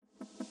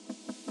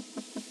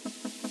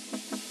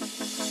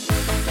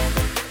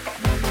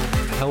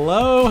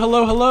Hello,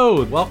 hello,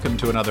 hello. Welcome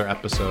to another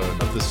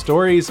episode of the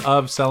Stories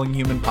of Selling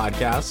Human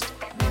podcast.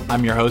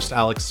 I'm your host,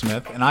 Alex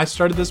Smith, and I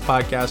started this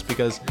podcast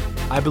because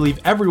I believe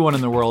everyone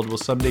in the world will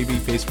someday be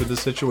faced with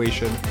this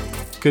situation.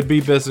 Could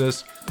be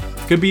business,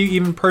 could be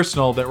even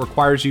personal, that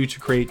requires you to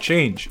create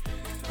change.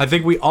 I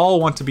think we all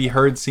want to be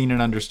heard, seen,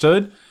 and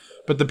understood,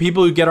 but the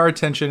people who get our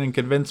attention and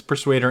convince,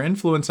 persuade, or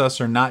influence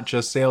us are not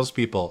just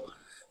salespeople.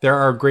 There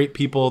are great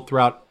people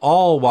throughout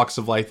all walks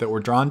of life that we're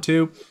drawn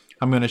to.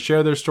 I'm going to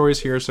share their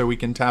stories here so we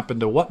can tap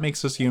into what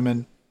makes us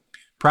human,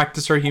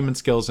 practice our human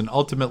skills, and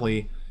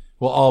ultimately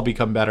we'll all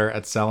become better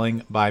at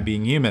selling by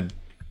being human.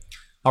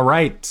 All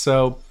right,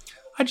 so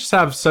I just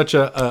have such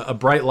a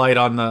bright light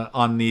on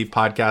the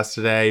podcast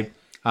today.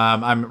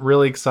 I'm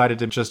really excited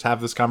to just have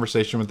this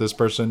conversation with this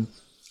person.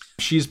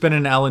 She's been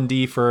in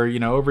L&D for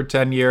over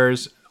 10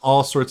 years,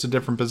 all sorts of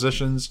different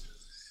positions.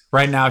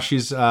 Right now,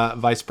 she's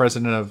vice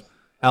president of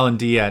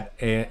L&D at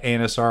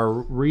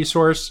ANSR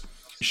Resource.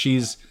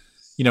 She's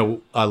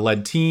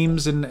led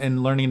teams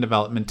and learning and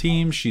development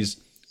teams. She's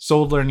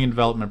sold learning and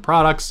development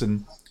products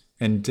and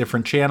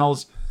different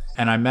channels.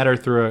 And I met her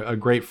through a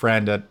great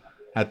friend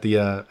at the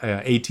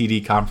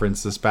ATD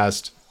conference this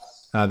past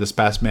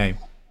May.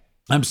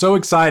 I'm so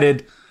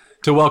excited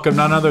to welcome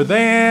none other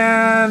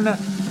than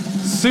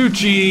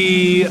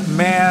Suchi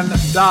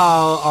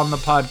Mandal on the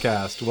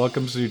podcast.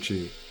 Welcome,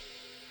 Suchi.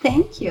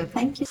 Thank you.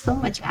 Thank you so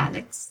much,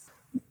 Alex.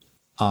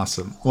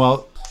 Awesome.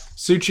 Well,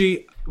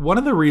 Suchi, one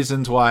of the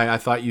reasons why I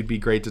thought you'd be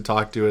great to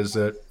talk to is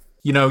that,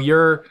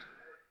 your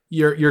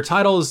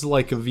title is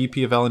like a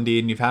VP of L&D,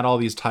 and you've had all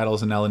these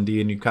titles in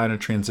L&D, and you kind of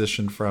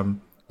transitioned from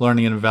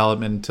learning and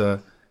development to,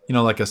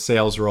 like a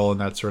sales role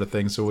and that sort of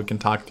thing. So we can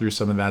talk through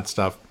some of that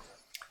stuff.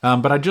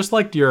 But I just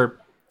liked the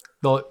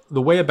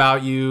way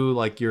about you,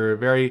 like you're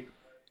very,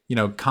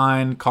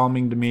 kind,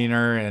 calming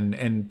demeanor,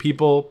 and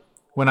people,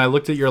 when I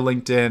looked at your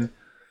LinkedIn,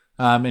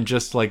 and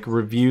just like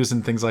reviews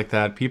and things like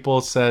that,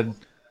 people said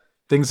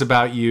things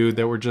about you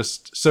that were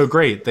just so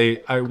great.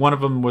 One of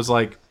them was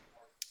like,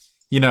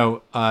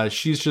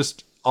 she's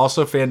just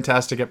also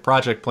fantastic at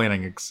project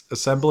planning,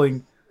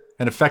 assembling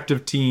an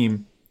effective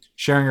team,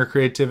 sharing her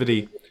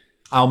creativity.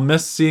 I'll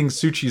miss seeing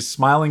Suchi's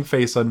smiling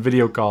face on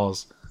video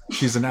calls.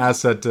 She's an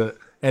asset to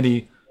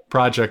any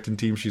project and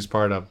team she's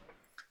part of.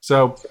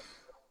 So,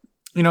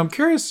 I'm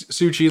curious,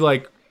 Suchi,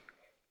 like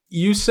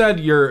you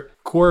said your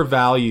core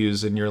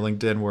values in your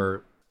LinkedIn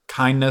were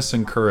kindness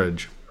and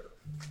courage.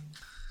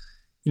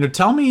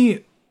 Tell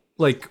me,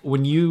 like,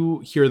 when you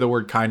hear the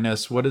word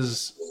kindness, what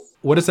does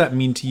that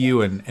mean to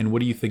you, and what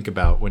do you think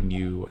about when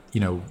you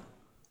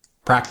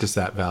practice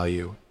that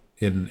value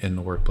in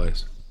the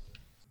workplace?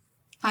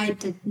 I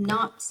did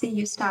not see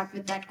you start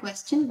with that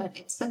question, but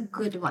it's a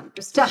good one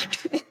to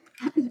start with.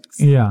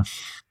 Yeah.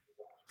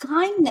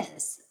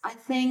 Kindness, I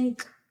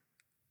think,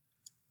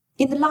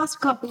 in the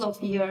last couple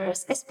of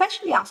years,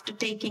 especially after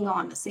taking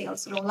on a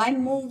sales role, I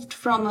moved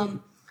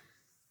from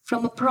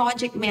a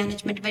project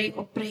management, very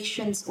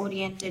operations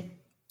oriented,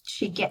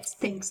 she gets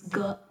things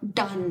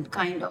done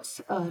kind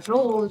of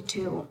role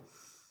to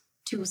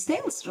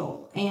sales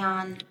role.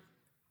 And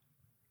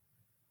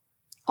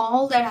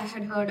all that I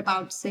had heard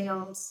about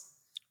sales,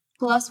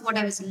 plus what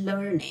I was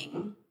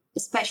learning,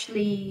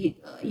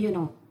 especially,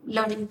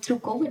 learning through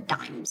COVID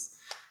times,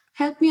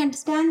 helped me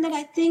understand that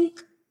I think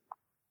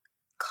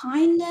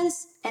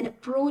kindness and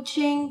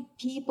approaching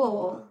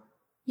people,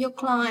 your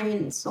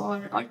clients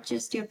or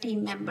just your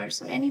team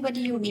members or anybody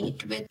you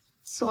meet with,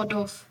 sort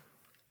of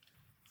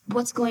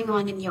what's going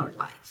on in your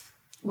life.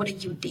 What are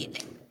you dealing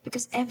with?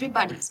 Because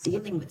everybody's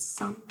dealing with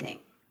something.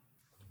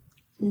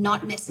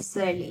 Not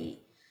necessarily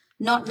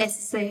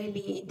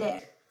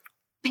their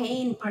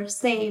pain per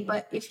se,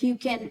 but if you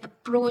can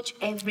approach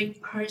every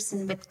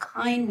person with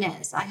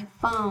kindness, I have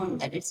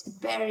found that it's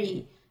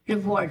very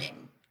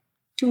rewarding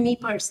to me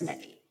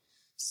personally.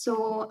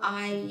 So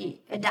I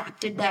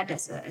adapted that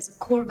as a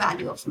core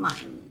value of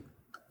mine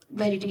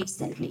very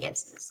recently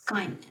as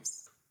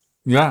kindness.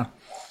 Yeah.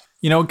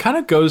 It kind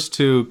of goes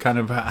to kind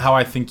of how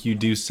I think you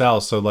do sell.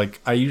 So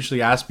like I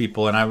usually ask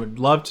people, and I would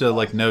love to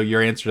like know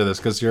your answer to this,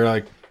 because you're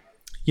like,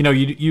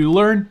 you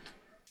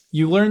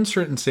learn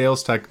certain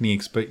sales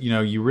techniques, but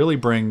you really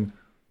bring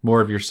more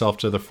of yourself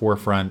to the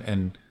forefront,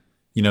 and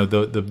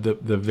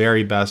the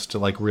very best to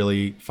like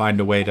really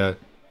find a way to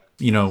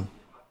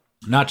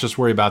not just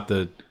worry about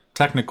the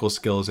technical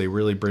skills. They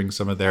really bring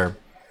some of their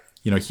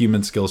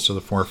human skills to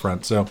the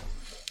forefront. So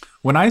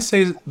when I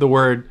say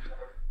the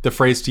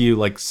phrase to you,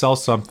 like sell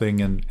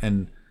something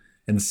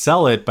and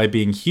sell it by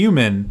being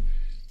human,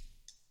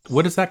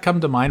 what does that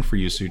come to mind for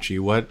you, Suchi?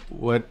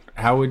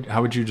 How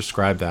would you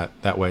describe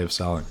that way of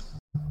selling?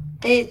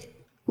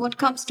 What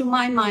comes to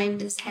my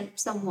mind is help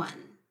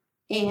someone.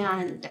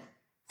 And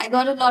I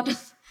got a lot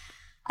of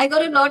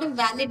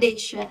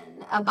validation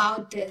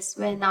about this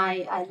when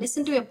I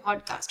listened to your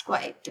podcast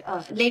quite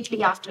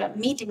lately after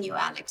meeting you,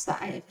 Alex.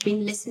 I've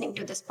been listening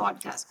to this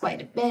podcast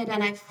quite a bit,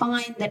 and I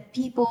find that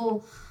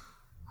people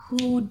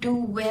who do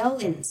well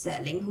in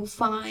selling, who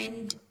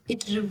find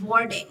it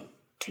rewarding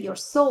to your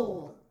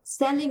soul,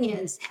 selling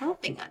is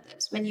helping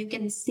others. When you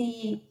can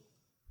see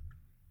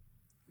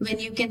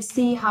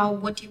how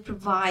what you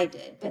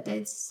provided, whether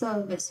it's a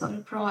service or a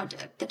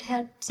product that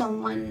helped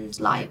someone's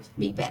life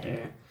be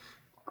better.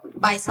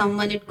 By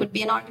someone, it could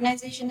be an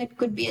organization, it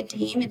could be a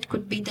team, it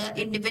could be the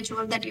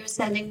individual that you're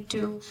selling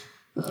to.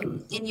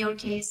 In your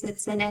case,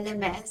 it's an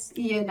LMS,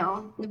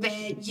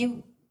 where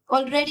you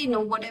already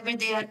know whatever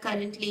they are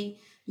currently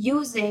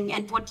using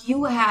and what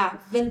you have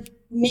will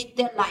make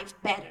their life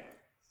better.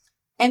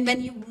 And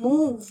when you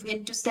move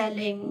into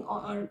selling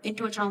or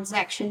into a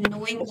transaction,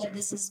 knowing that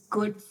this is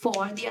good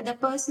for the other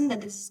person,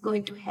 that this is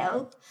going to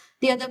help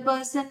the other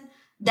person,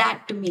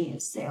 that to me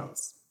is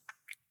sales.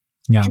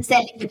 Yeah. And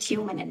selling with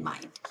human in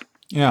mind.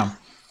 Yeah.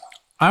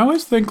 I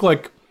always think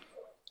like,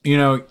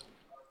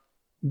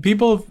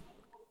 people,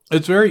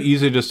 it's very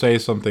easy to say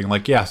something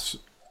like, yes,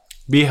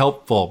 be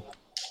helpful.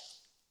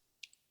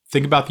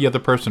 Think about the other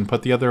person,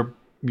 put the other,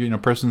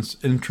 person's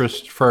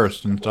interest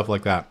first and stuff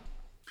like that.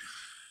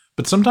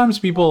 But sometimes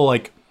people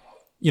like,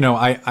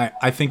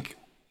 I think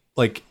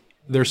like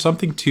there's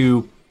something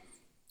to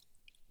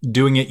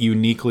doing it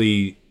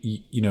uniquely,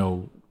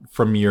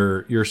 from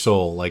your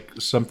soul, like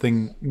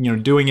something,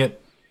 doing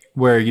it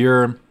where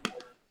you're,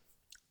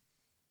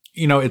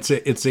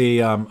 it's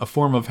a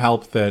form of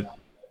help that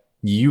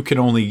you can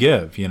only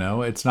give,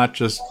 it's not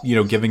just,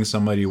 giving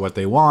somebody what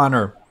they want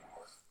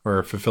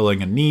or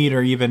fulfilling a need,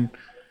 or even,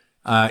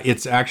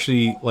 it's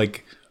actually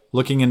like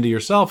looking into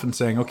yourself and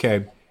saying,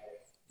 okay,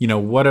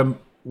 what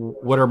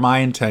are my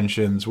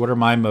intentions? What are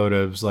my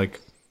motives? Like,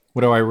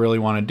 what do I really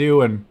want to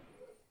do? And,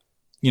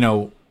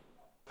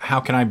 how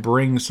can I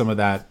bring some of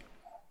that,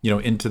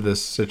 into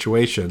this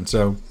situation?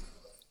 So,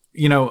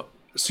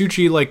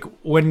 Suchi, like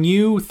when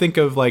you think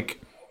of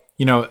like,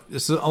 a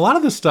lot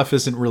of this stuff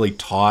isn't really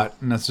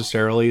taught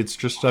necessarily. It's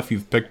just stuff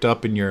you've picked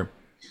up in your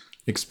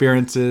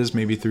experiences,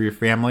 maybe through your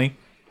family.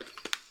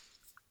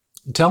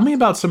 Tell me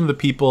about some of the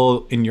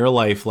people in your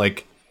life,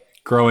 like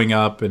growing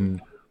up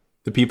and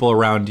the people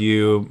around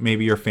you,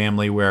 maybe your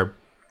family, where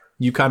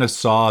you kind of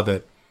saw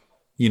that,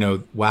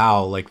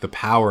 wow, like the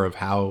power of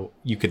how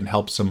you can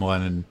help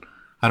someone. And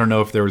I don't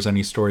know if there was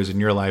any stories in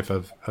your life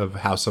of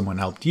how someone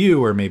helped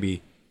you, or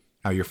maybe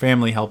how your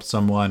family helped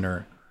someone,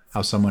 or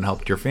how someone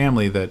helped your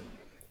family that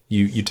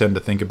you tend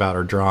to think about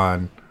or draw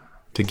on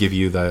to give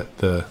you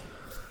the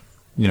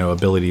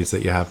abilities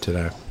that you have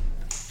today.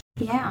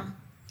 Yeah,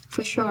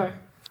 for sure.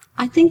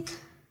 I think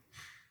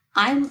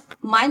my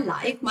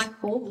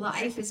whole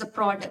life is a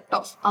product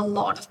of a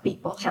lot of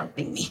people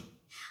helping me.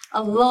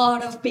 A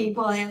lot of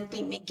people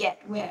helping me get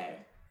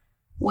where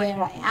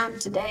I am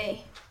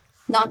today.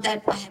 Not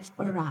that I have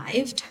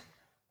arrived,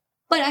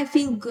 but I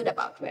feel good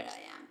about where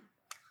I am.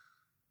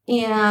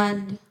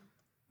 And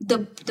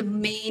the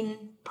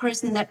main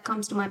person that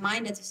comes to my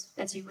mind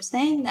as you were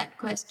saying that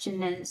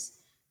question is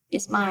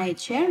my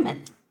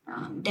chairman,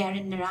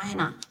 Darren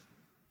Narayana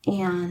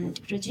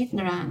and Rajiv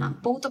Narayana.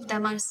 Both of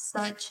them are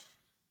such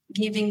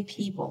giving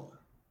people,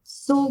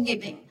 so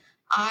giving.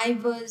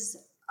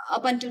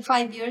 Up until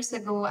 5 years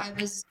ago, I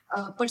was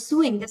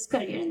pursuing this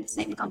career in the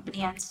same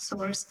company as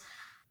Source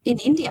in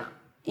India.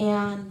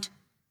 And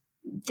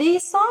they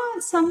saw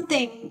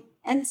something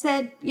and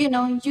said,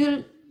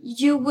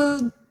 you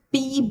will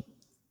be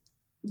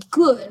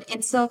good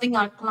in serving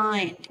our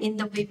client in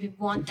the way we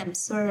want them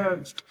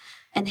served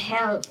and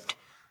helped.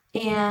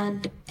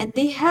 And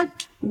they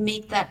helped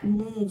make that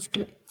move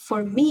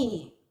for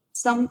me,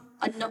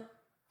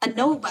 a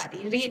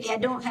nobody, really. I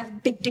don't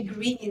have big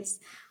degrees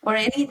or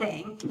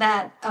anything,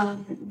 that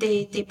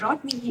they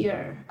brought me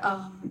here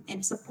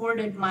and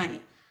supported my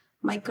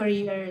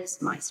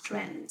careers, my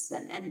strengths.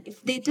 And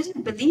if they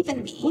didn't believe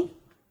in me,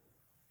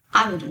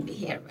 I wouldn't be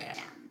here where I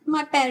am.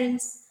 My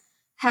parents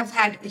have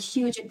had a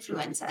huge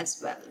influence as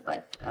well,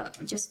 but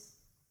just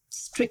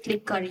strictly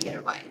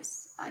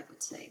career-wise, I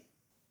would say.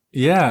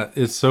 Yeah,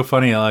 it's so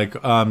funny.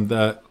 Like our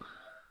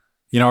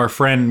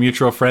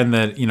mutual friend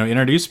that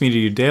introduced me to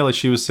you, Dale.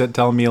 She was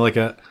telling me like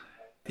a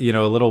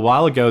little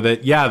while ago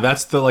that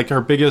that's the like her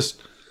biggest,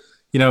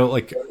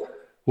 like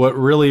what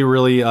really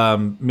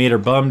made her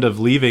bummed of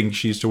leaving.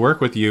 She used to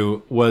work with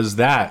you was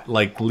that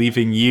like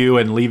leaving you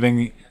and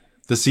leaving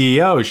the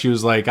CEO. She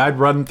was like, I'd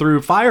run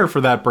through fire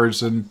for that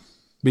person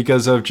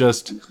because of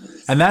just,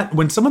 and that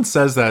when someone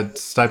says that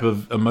type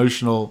of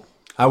emotional,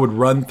 I would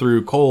run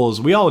through coals.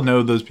 We all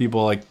know those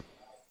people. Like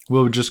we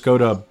would just go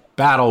to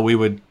battle. We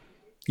would,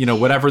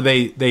 whatever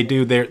they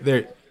do,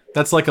 they're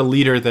that's like a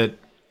leader that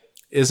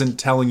isn't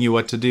telling you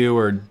what to do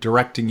or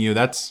directing you.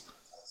 That's,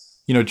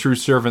 true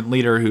servant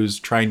leader who's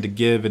trying to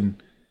give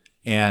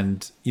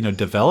and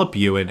develop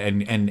you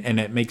and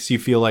it makes you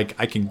feel like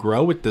I can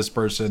grow with this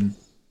person.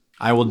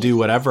 I will do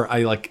whatever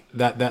I like.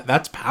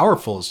 That's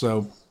powerful.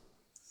 So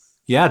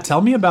yeah, tell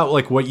me about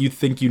like what you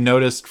think you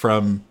noticed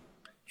from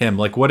him.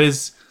 Like what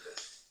is,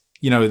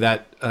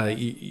 that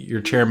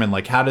your chairman,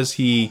 like how does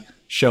he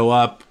show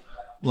up?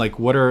 Like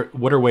what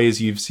are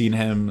ways you've seen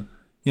him,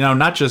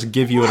 not just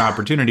give you an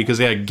opportunity, because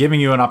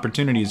giving you an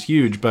opportunity is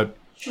huge, but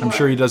sure. I'm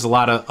sure he does a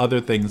lot of other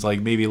things,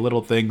 like maybe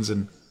little things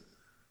and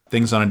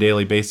things on a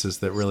daily basis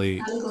that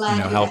really, I'm glad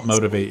you help asked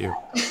motivate me you?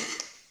 that.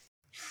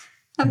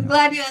 I'm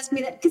glad you asked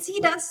me that because he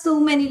does so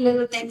many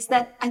little things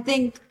that I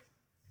think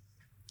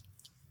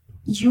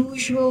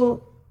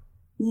usual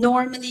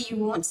normally you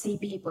won't see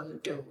people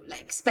do.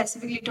 Like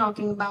specifically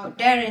talking about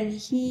Darren,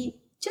 he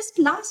just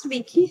last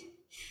week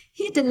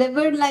he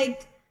delivered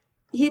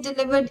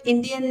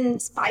Indian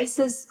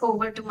spices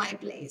over to my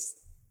place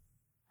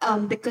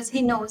because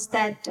he knows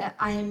that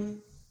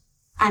I'm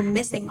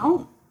missing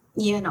home,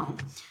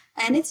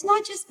 and it's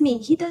not just me.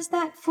 He does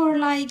that for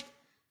like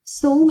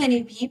so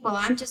many people.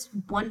 I'm just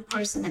one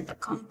person in the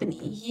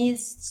company.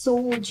 He's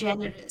so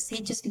generous.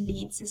 He just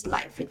leads his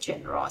life with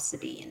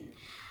generosity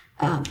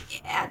and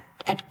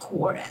at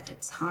core, at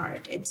its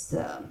heart, it's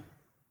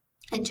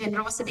and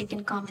generosity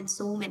can come in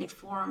so many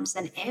forms,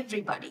 and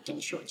everybody can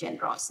show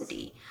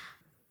generosity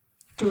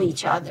to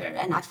each other.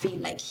 And I feel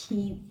like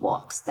he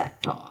walks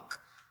that talk.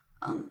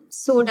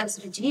 So does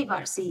Rajiv,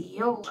 our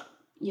CEO.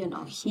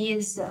 He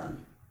is.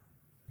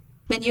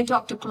 When you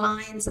talk to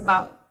clients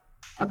about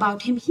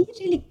him, he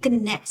really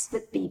connects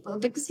with people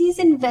because he's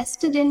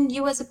invested in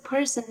you as a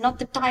person, not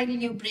the title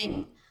you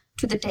bring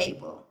to the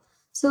table.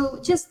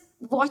 So just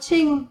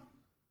watching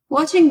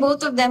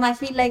both of them, I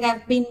feel like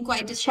I've been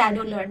quite a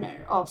shadow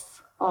learner of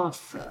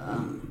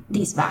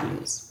these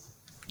values.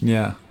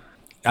 Yeah.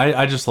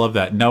 I just love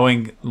that.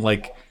 Knowing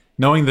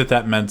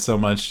that meant so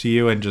much to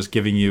you and just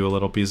giving you a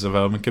little piece of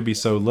home. It could be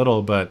so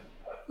little, but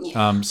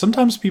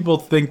sometimes people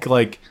think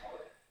like,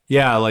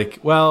 yeah, like,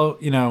 well,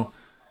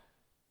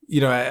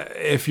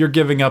 if you're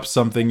giving up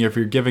something, if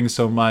you're giving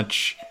so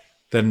much,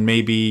 then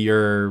maybe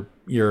you're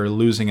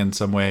losing in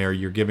some way, or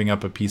you're giving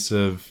up a piece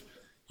of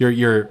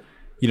you're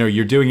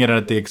doing it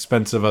at the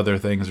expense of other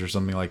things or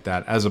something like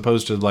that, as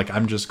opposed to like,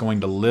 I'm just going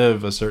to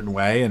live a certain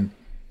way and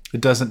it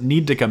doesn't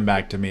need to come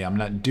back to me. I'm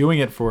not doing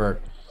it for,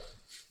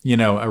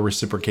 a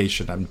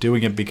reciprocation. I'm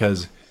doing it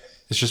because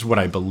it's just what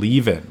I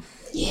believe in.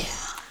 Yeah.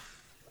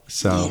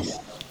 So,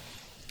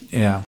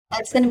 yeah.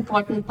 That's an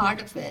important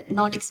part of it,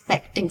 not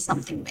expecting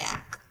something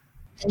back.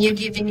 And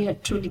you're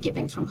truly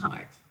giving from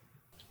heart.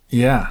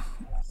 Yeah.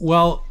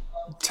 Well,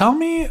 tell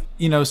me,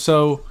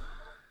 so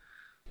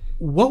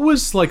what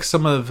was like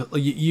some of,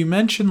 you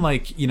mentioned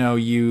like,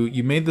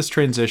 you made this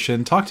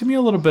transition. Talk to me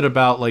a little bit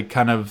about like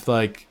kind of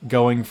like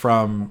going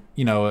from,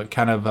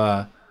 kind of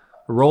a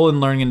role in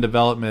learning and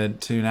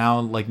development to now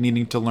like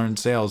needing to learn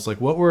sales. Like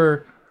what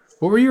were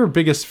your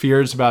biggest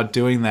fears about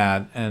doing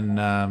that?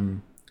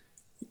 And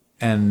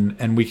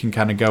we can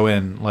kind of go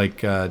in like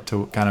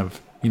to kind of,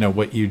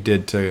 what you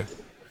did to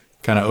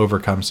kind of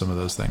overcome some of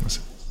those things.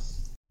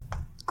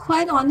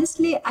 Quite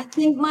honestly, I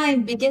think my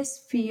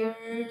biggest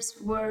fears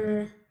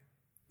were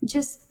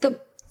just the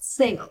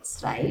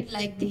sales, right?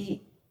 Like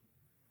the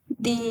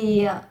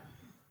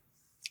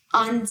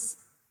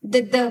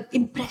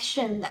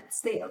impression that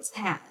sales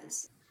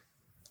has.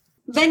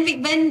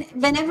 Even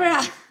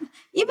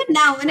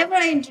now, whenever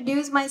I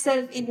introduce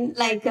myself in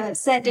like a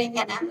setting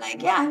and I'm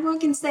like, yeah, I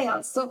work in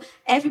sales, so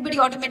everybody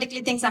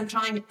automatically thinks I'm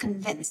trying to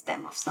convince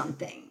them of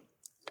something,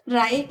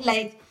 right?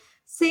 Like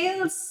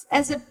sales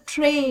as a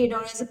trade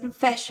or as a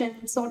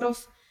profession sort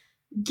of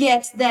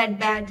gets that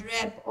bad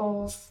rep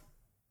of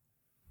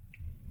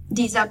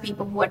these are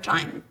people who are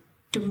trying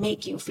to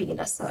make you feel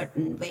a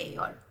certain way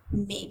or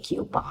make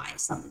you buy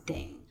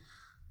something.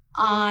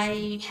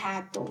 I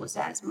had those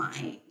as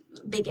my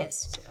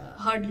biggest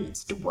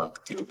hurdles to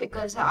work through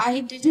because I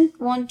didn't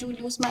want to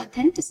lose my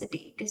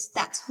authenticity because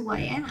that's who I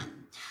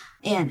am.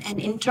 And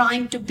in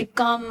trying to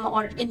become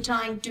or in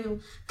trying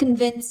to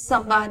convince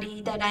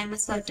somebody that I'm a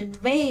certain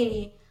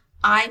way,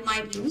 I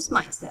might lose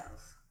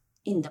myself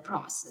in the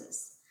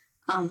process.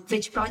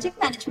 Which project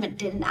management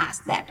didn't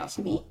ask that of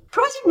me.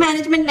 Project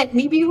management let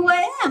me be who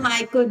I am.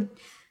 I could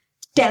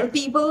tell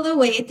people the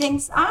way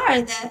things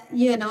are, that,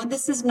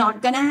 this is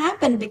not going to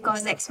happen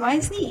because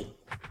XYZ.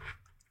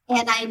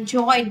 And I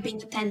enjoyed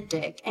being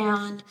authentic.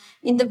 And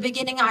in the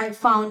beginning, I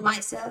found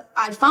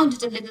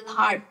it a little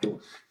hard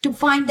to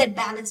find that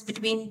balance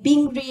between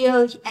being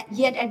real,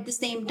 yet at the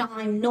same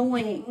time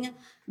knowing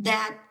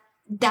that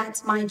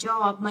that's my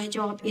job. My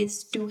job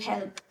is to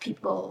help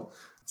people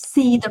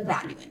see the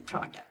value in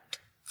product,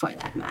 for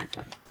that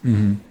matter.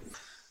 Mm-hmm.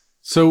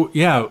 So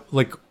yeah,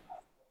 like,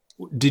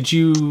 did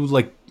you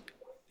like,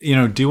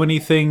 do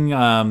anything,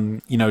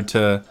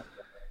 to,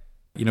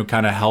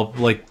 kind of help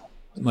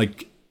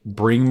like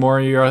bring more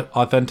of your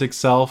authentic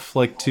self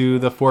like to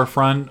the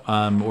forefront,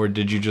 or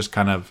did you just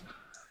kind of,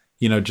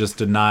 just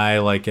deny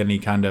like any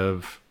kind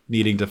of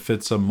needing to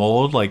fit some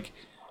mold? Like,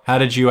 how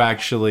did you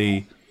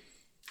actually,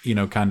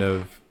 kind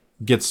of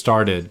get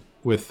started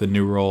with the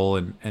new role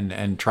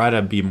and try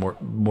to be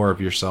more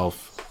of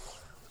yourself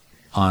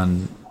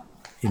on,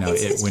 when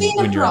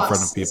you're in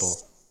front of people?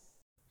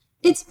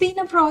 It's been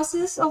a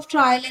process of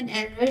trial and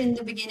error. In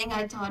the beginning,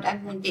 I thought I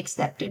won't be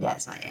accepted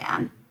as I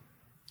am,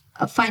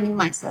 finding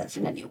myself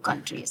in a new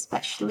country,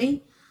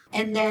 especially.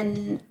 And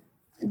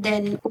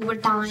then over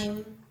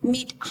time,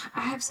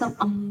 I have some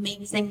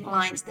amazing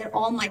clients. They're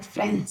all my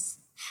friends.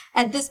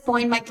 At this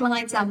point, my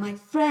clients are my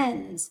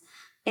friends.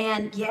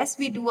 And yes,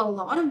 we do a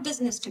lot of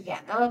business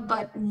together,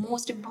 but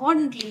most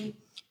importantly,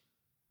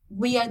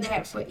 we are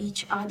there for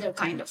each other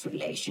kind of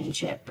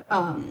relationship.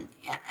 And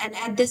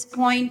at this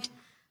point,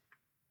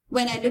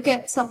 when I look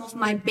at some of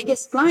my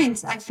biggest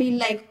clients, I feel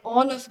like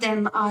all of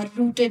them are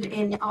rooted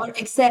in or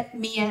accept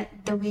me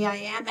the way I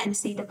am and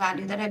see the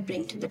value that I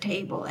bring to the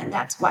table. And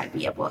that's why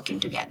we are working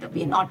together.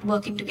 We are not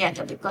working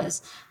together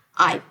because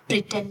I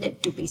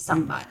pretended to be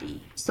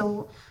somebody.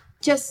 So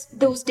just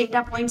those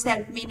data points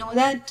help me know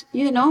that,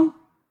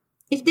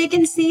 if they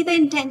can see the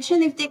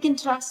intention, if they can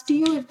trust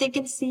you, if they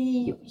can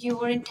see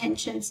your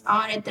intentions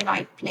are at the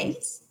right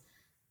place,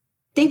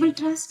 they will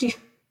trust you.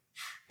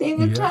 They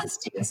will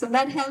trust you. So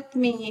that helped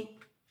me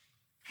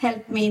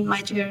in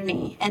my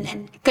journey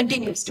and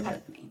continues to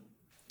help me.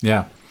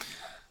 Yeah,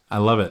 I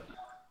love it.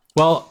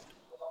 Well,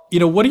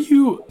 what do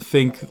you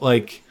think,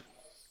 like,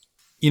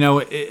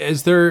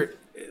 is there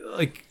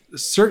like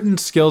certain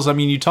skills? I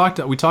mean, we talked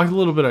a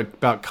little bit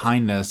about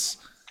kindness,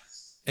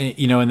 and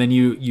then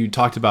you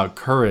talked about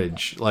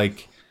courage.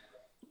 Like,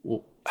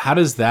 how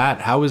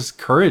is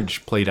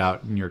courage played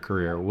out in your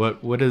career?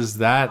 What is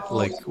that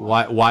like?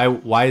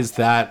 Why is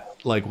that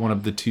like one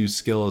of the two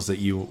skills that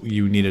you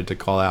needed to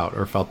call out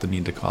or felt the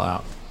need to call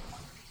out?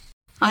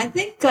 I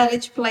think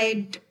courage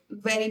played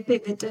very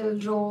pivotal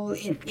role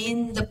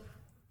in the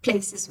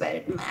places where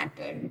it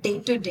mattered. Day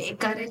to day,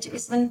 courage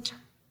isn't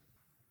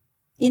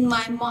in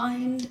my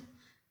mind,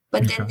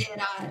 but then there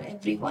are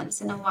every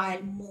once in a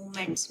while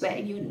moments where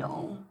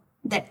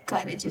that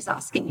courage is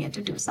asking you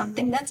to do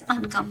something that's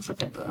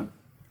uncomfortable.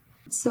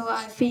 So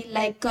I feel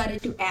like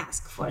courage to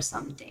ask for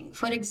something.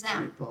 For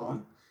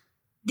example,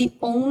 the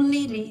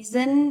only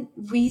reason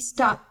we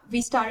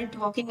started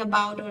talking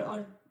about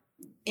or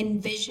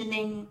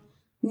envisioning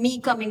me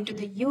coming to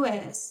the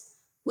US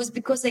was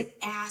because I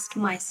asked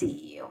my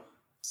CEO.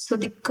 So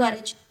the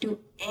courage to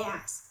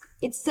ask.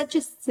 It's such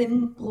a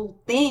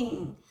simple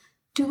thing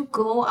to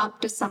go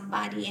up to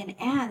somebody and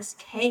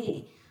ask,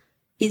 hey,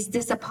 is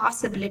this a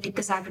possibility?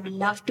 Because I would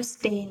love to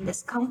stay in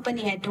this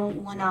company. I don't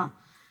want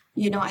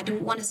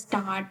to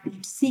start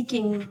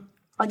seeking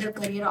other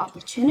career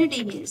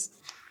opportunities.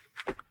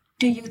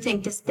 Do you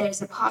think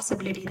there's a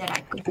possibility that I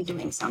could be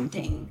doing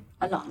something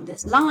along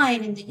this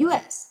line in the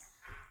US?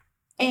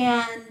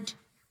 And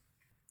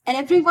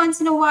every once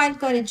in a while,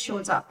 courage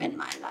shows up in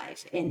my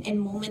life in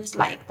moments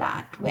like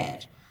that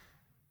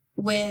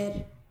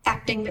where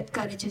acting with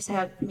courage has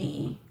helped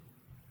me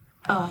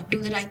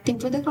do the right thing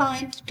for the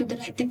client, do the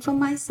right thing for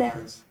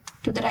myself,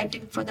 do the right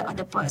thing for the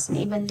other person,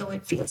 even though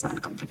it feels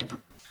uncomfortable.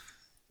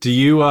 Do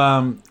you,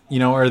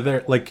 are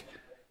there like,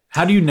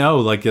 how do you know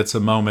like it's a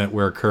moment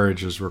where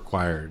courage is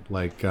required?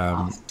 Like,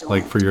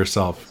 like for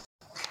yourself?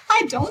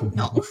 I don't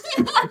know.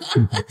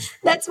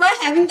 That's why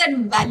having that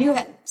value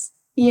helps.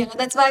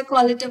 That's why I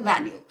call it a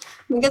value.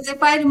 Because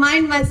if I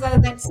remind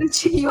myself that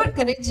Suchi, you are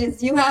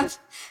courageous, you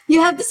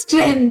have the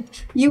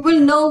strength, you will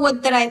know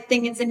what the right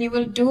thing is and you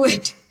will do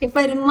it. If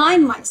I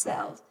remind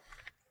myself,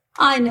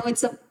 I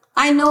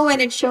know when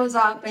it shows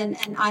up and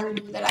I'll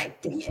do the right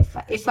thing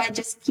if I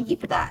just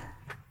keep that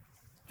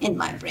in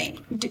my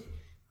brain.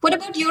 What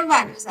about your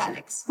values,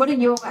 Alex? What are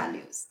your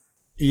values?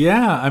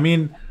 Yeah, I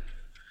mean,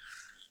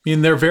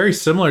 they're very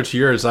similar to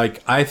yours.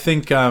 Like, I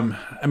think, how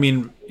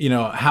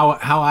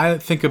I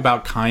think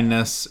about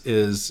kindness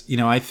is,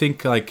 I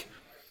think like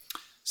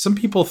some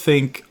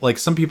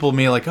people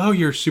may like, oh,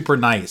 you're super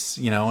nice,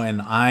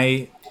 and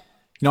I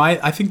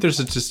think there's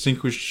a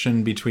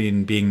distinction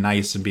between being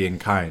nice and being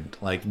kind.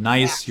 Like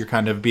nice, you're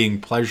kind of being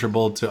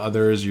pleasurable to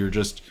others.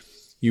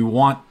 You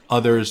want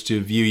others to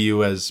view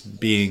you as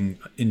being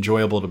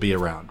enjoyable to be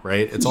around,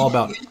 right? It's all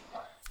about,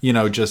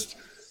 just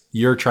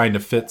you're trying to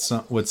fit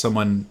what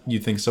someone you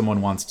think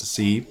someone wants to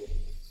see,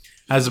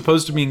 as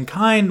opposed to being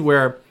kind,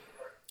 where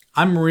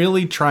I'm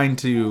really trying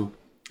to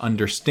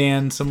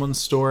understand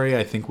someone's story.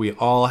 I think we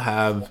all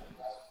have,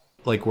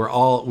 like,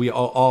 we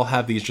all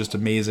have these just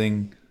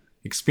amazing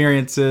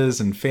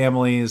experiences and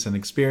families and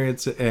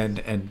experiences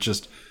and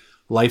just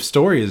life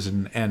stories,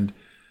 and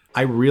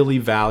I really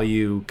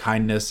value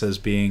kindness as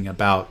being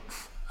about,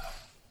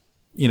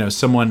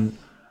 someone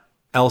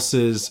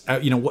else's,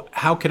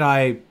 how could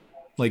I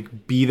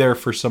like be there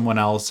for someone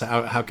else?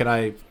 How could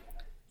I,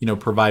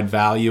 provide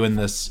value in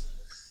this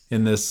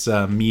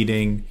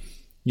meeting?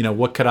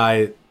 What could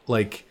I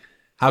like,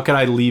 how could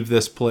I leave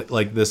this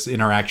this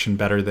interaction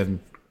better than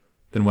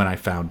when I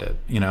found it,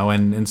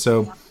 and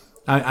so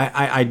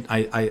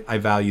I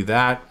value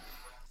that,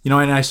 and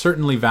I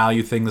certainly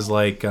value things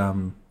like,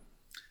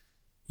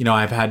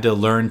 I've had to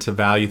learn to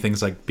value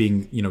things like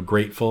being,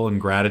 grateful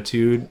and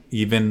gratitude,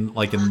 even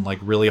like in like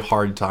really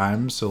hard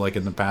times. So like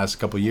in the past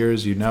couple of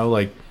years,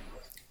 like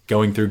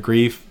going through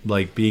grief,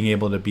 like being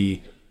able to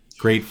be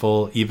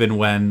grateful even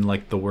when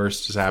like the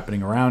worst is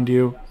happening around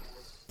you,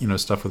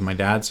 stuff with my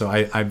dad. So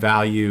I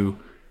value,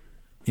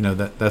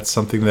 that's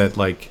something that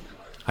like,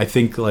 I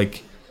think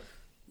like,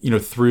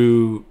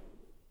 through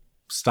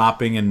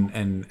stopping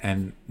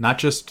and not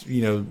just,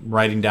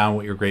 writing down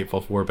what you're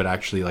grateful for, but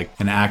actually like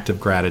an act of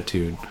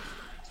gratitude,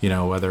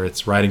 whether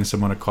it's writing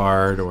someone a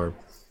card or,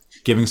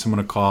 giving someone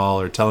a call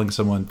or telling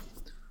someone,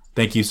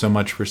 thank you so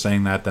much for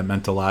saying that. That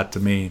meant a lot to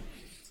me.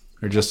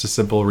 Or just a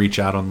simple reach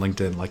out on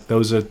LinkedIn. Like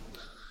those are,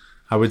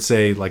 I would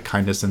say, like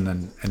kindness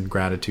and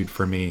gratitude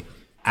for me.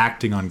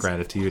 Acting on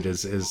gratitude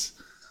is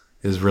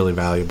really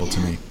valuable to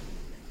me.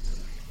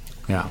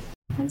 Yeah.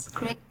 That's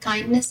great.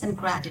 Kindness and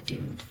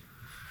gratitude.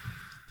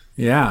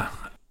 Yeah.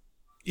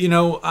 You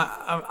know,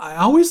 I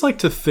always like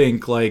to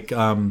think like,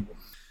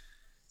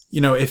 you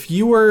know, if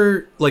you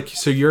were like,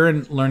 so you're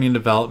in learning and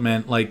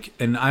development, like,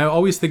 and I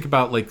always think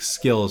about like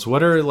skills.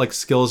 What are like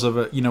skills of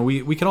a, you know,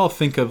 we could all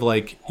think of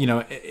like, you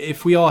know,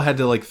 if we all had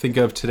to like think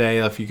of today,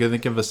 if you could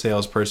think of a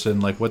salesperson,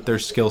 like what their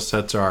skill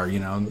sets are, you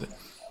know,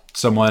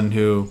 someone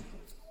who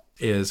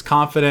is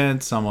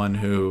confident, someone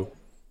who,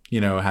 you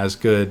know, has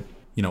good,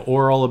 you know,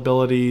 oral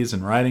abilities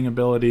and writing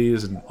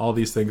abilities and all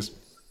these things.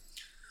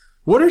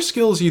 What are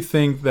skills you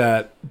think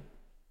that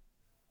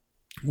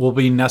will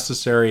be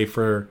necessary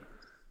for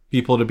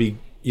people to be,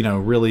 you know,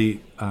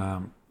 really,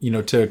 you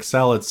know, to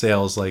excel at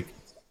sales, like,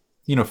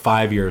 you know,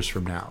 5 years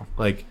from now?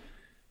 Like,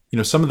 you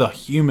know, some of the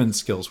human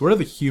skills. What are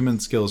the human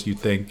skills you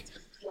think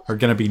are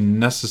going to be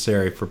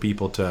necessary for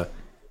people to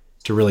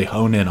really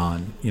hone in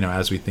on, you know,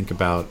 as we think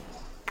about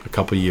a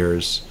couple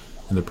years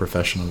in the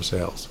profession of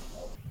sales?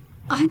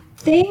 I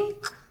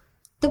think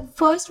the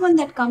first one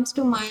that comes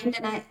to mind,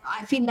 and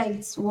I feel like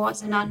this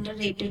was an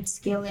underrated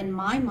skill in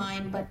my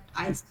mind, but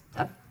I've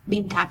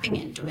been tapping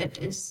into it,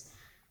 is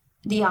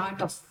the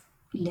art of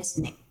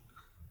listening.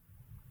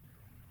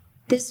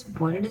 This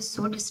world is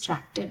so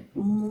distracted.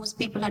 Most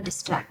people are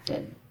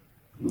distracted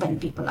when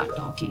people are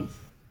talking.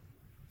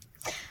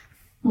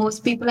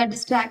 Most people are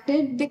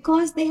distracted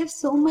because they have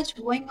so much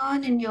going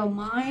on in your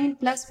mind.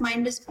 Plus,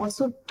 mind is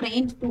also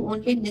trained to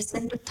only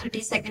listen to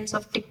 30 seconds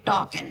of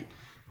TikTok and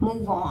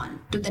move on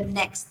to the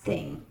next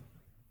thing.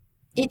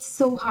 It's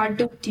so hard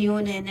to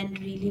tune in and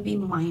really be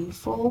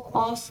mindful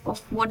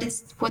of what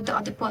the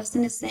other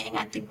person is saying.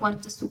 I think one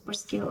of the super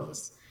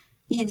skills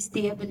is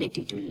the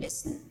ability to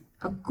listen.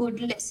 A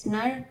good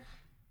listener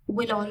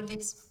will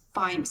always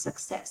find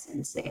success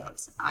in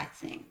sales, I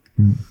think.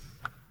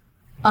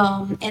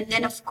 And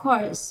then, of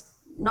course,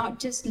 not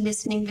just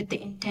listening with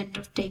the intent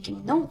of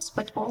taking notes,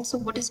 but also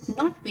what is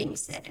not being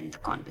said in the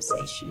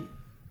conversation.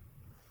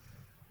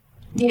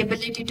 The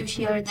ability to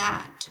hear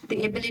that,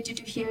 the ability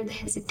to hear the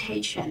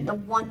hesitation, the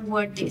one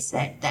word they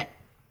said that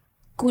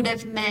could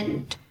have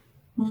meant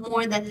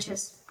more than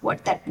just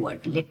what that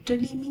word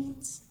literally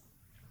means.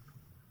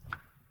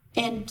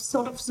 And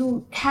sort of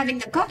having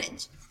the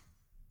courage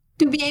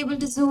to be able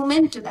to zoom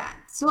into that.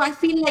 So I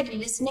feel like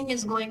listening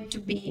is going to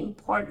be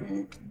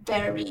important.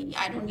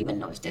 I don't even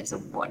know if there's a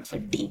word for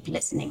deep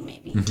listening,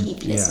 maybe.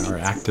 Deep listening. Yeah, or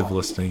active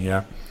listening,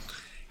 yeah.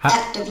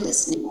 Active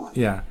listening.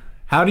 Yeah.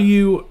 How do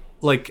you,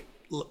 like,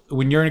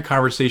 when you're in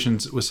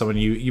conversations with someone,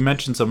 you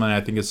mentioned something I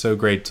think is so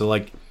great, to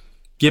like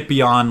get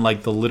beyond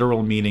like the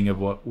literal meaning of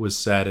what was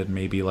said and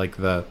maybe like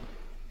the,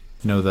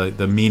 you know,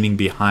 the meaning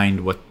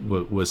behind what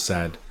was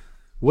said.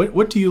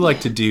 What do you like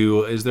to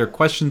do? Is there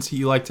questions that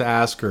you like to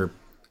ask or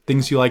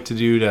things you like to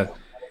do to,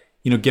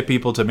 you know, get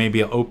people to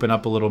maybe open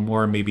up a little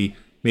more? Maybe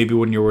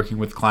when you're working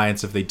with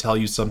clients, if they tell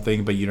you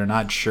something but you're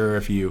not sure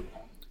if you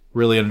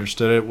really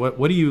understood it,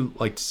 what do you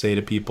like to say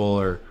to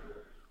people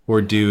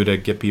or do to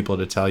get people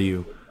to tell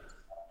you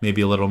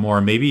maybe a little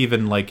more? Maybe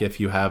even like if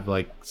you have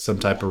like some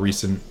type of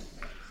recent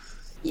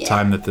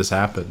time that this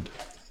happened.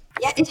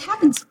 Yeah, it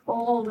happens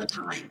all the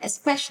time,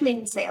 especially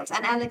in sales.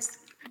 And Alex,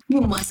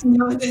 you must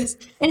know this.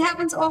 It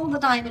happens all the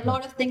time. A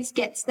lot of things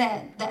get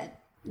said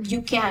that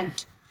you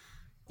can't.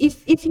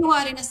 If you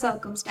are in a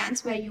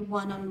circumstance where you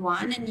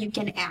one-on-one and you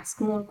can ask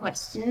more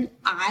questions,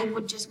 I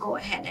would just go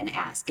ahead and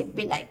ask and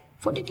be like,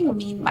 what did you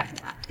mean by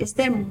that? Is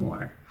there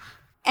more?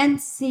 And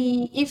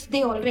see if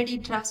they already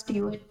trust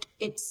you.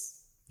 It's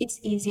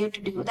easier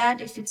to do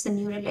that. If it's a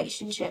new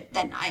relationship,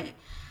 then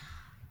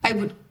I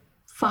would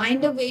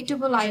find a way to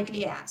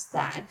politely ask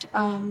that,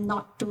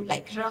 not to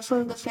like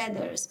ruffle the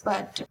feathers,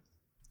 but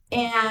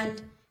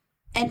and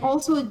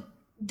also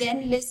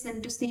then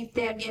listen to see if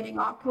they're getting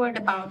awkward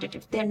about it,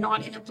 if they're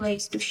not in a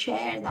place to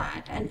share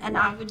that, and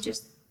I would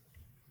just,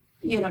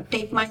 you know,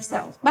 take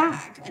myself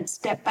back and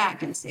step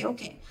back and say,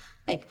 okay,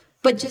 like,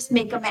 but just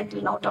make a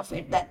mental note of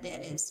it that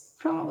there's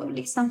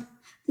probably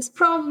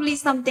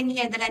something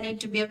here that I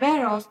need to be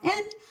aware of.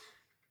 And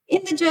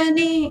in the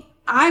journey,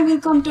 I will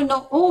come to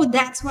know, oh,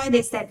 that's why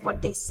they said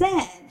what they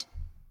said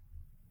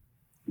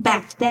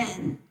back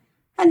then.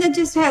 And that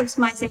just helps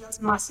my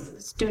sales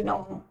muscles to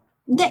know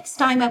next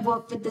time I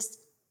work with this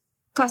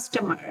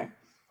customer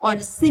or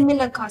a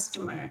similar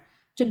customer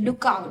to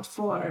look out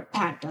for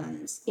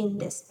patterns in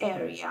this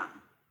area.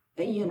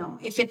 You know,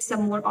 if it's a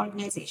more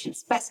organization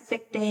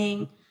specific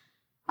thing.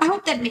 I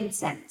hope that made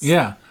sense.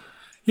 Yeah.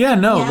 Yeah,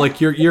 no,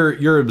 like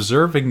you're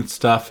observing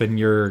stuff and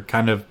you're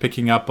kind of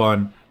picking up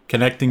on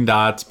connecting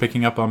dots,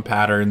 picking up on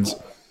patterns.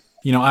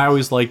 You know, I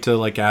always like to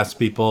like ask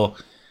people,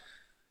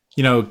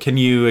 you know, can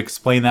you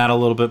explain that a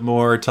little bit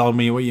more? Tell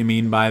me what you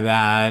mean by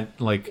that.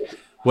 Like,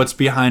 what's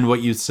behind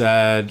what you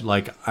said?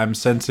 Like, I'm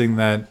sensing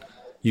that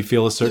you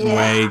feel a certain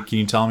way. Can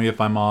you tell me if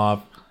I'm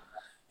off?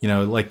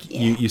 Like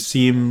Yeah. you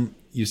seem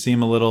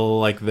a little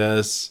like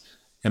this.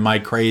 Am I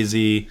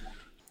crazy?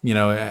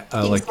 Like,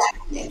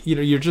 Exactly.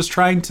 you're just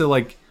trying to,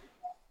 like,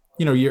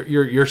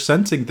 you're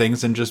sensing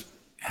things and just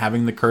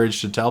having the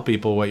courage to tell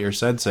people what you're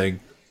sensing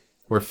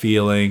or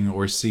feeling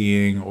or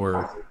seeing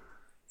or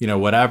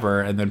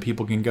whatever, and then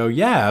people can go,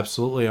 yeah,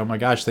 absolutely, oh my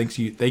gosh, thank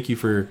you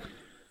for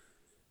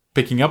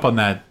picking up on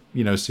that,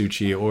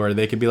 Suchi. Or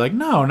they could be like,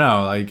 no,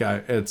 like,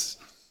 it's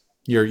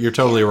you're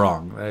totally Yeah.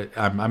 wrong.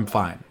 I'm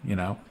fine,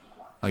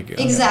 like,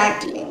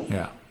 Exactly.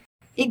 yeah.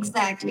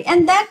 Exactly.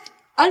 And that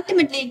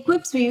ultimately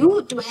equips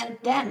you to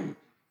help them.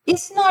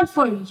 It's not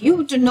for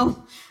you to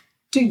know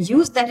to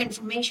use that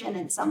information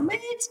in some way.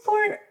 It's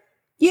for,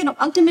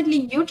 ultimately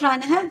you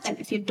trying to help them.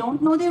 If you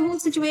don't know their whole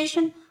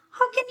situation,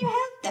 how can you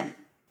help them?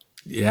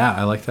 Yeah,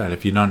 I like that.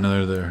 If you don't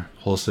know their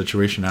whole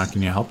situation, how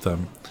can you help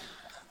them?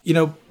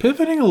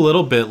 Pivoting a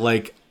little bit,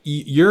 like,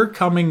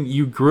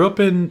 you grew up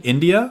in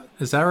India,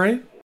 is that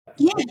right?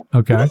 Yeah.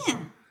 Okay. Yeah.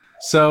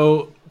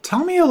 So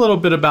tell me a little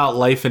bit about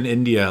life in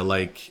India,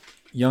 like,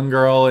 young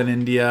girl in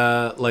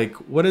India. Like,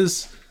 what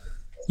is,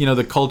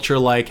 the culture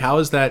like? How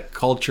has that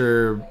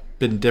culture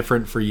been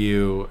different for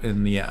you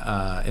in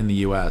the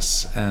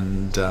US?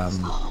 And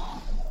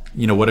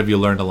what have you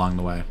learned along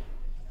the way?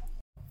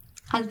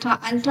 I'll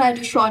try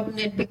to shorten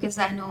it because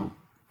I know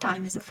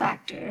time is a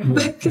factor.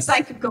 Because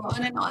I could go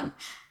on and on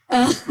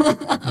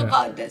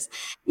about this.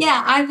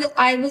 Yeah,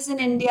 I was in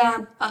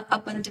India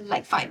up until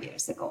like 5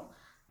 years ago,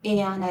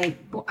 and I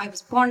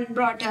was born and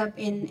brought up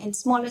in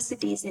smaller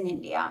cities in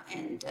India,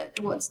 and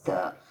towards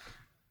the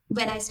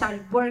when I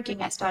started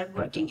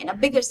working in a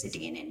bigger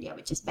city in India,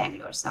 which is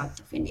Bangalore, south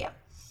of India.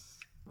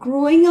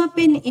 Growing up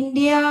in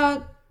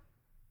India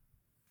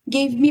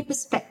gave me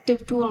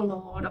perspective to a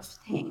lot of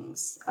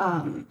things.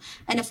 And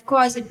of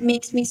course, it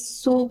makes me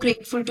so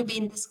grateful to be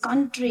in this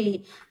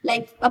country,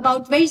 like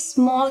about very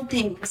small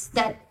things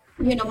that,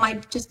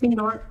 might just be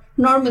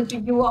normal to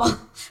you all,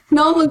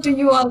 normal to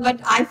you all, but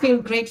I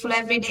feel grateful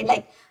every day.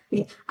 Like,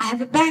 I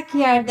have a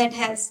backyard that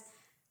has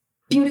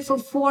beautiful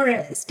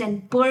forest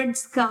and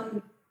birds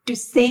come to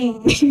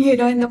sing,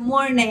 in the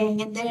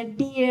morning, and there are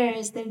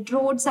deers, the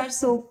roads are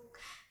so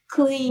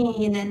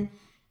clean, and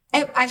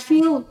I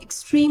feel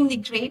extremely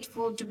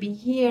grateful to be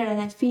here, and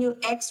I feel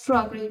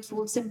extra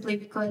grateful simply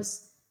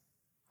because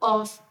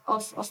of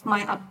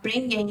my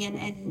upbringing,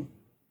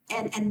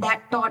 and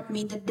that taught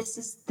me that this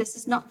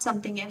is not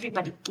something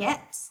everybody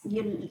gets.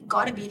 You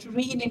gotta be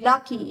really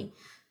lucky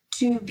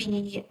to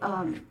be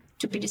on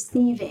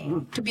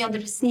the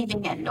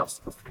receiving end of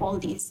all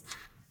these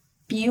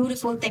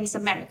beautiful things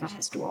America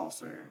has to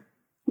offer.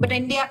 But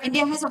India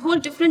has a whole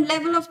different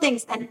level of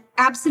things and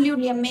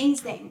absolutely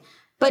amazing.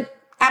 But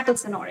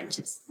apples and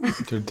oranges.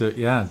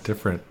 Yeah,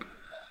 different.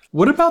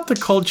 What about the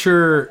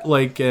culture,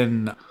 like,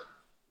 in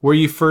where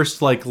you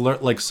first, like,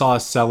 like, saw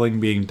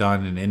selling being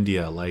done in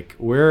India? Like,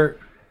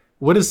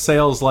 what is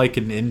sales like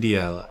in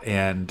India,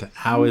 and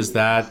how is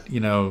that,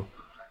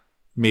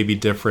 maybe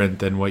different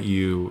than what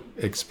you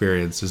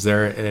experience? Is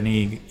there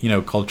any,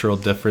 cultural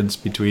difference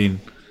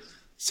between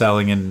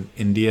selling in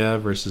India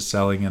versus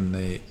selling in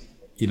the,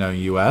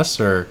 US,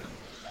 or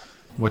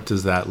what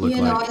does that look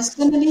like?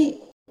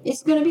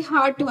 It's gonna be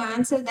hard to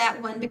answer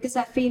that one because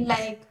I feel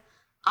like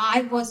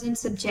I wasn't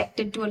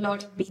subjected to a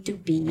lot of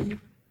B2B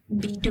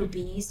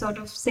sort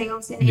of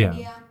sales in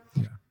India,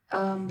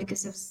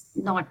 because I was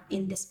not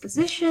in this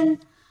position.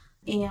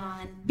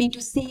 And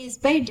B2C is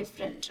very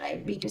different,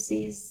 right?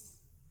 B2C is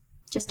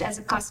just as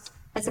a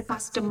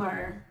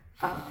customer.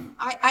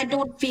 I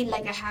don't feel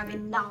like I have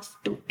enough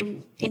to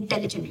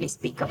intelligently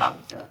speak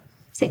about the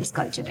sales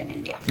culture in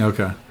India.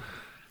 Okay.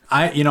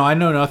 I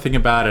know nothing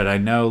about it. I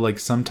know, like,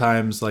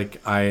 sometimes,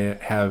 like, I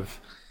have,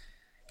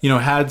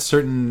 had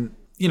certain,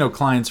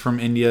 clients from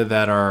India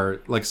that are,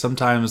 like,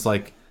 sometimes,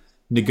 like,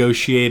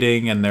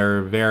 negotiating, and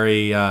they're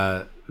very,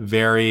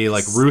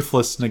 like,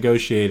 ruthless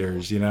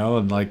negotiators,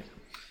 and, like,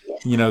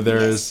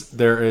 Yes.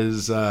 there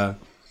is kind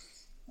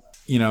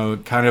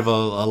of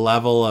a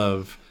level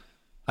of,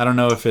 I don't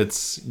know if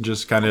it's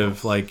just kind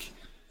of like,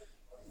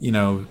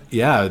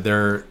 yeah,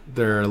 they're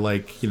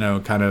like,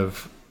 kind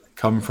of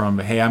come from,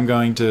 hey, I'm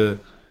going to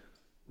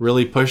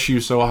really push you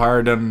so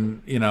hard,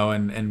 and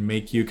and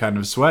make you kind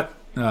of sweat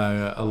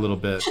a little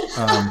bit.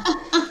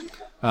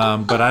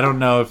 But I don't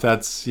know if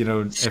that's,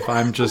 if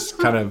I'm just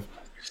kind of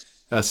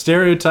a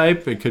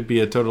stereotype. It could be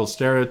a total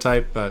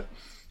stereotype, but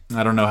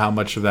I don't know how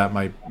much of that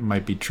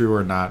might be true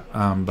or not.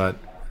 But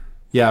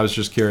yeah, I was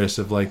just curious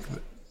if, like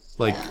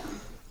Yeah.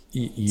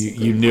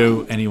 you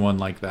knew anyone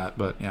like that.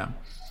 But yeah.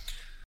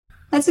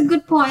 That's a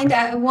good point.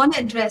 I want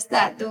to address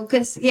that though,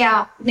 because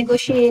yeah,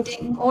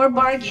 negotiating or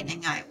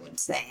bargaining, I would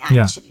say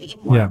actually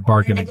more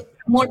bargaining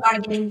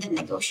than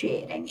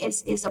negotiating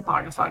is a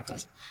part of our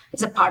culture.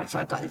 It's a part of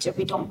our culture.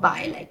 We don't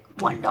buy like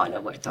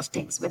 $1 worth of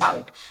things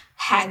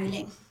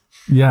haggling,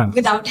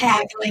 without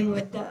haggling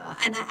with the.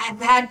 And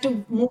I've had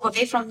to move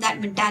away from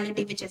that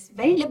mentality, which is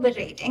very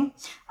liberating.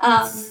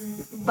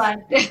 But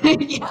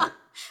yeah,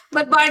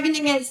 but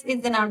bargaining is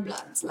in our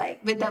bloods, like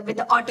with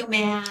the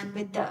Ottoman,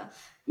 with the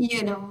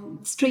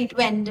street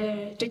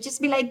vendor to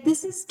just be like,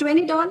 this is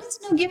 $20.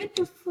 No, give it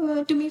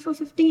to me for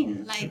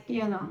 15. Like,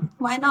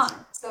 why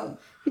not? So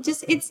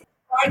it's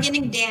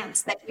bargaining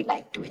dance that we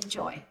like to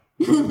enjoy.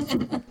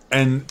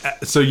 And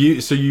so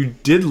you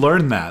did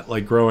learn that,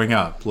 like, growing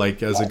up,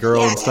 like, as a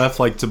girl and stuff,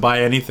 like, to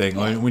buy anything.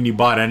 Like, when you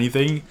bought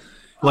anything,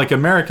 like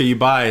America, you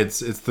buy it's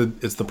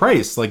the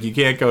price. Like, you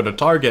can't go to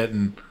Target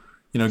and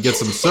get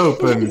some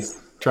soap and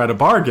try to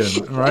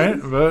bargain, right?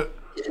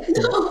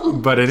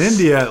 But in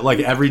India, like,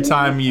 every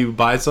time you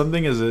buy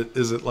something, is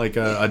it like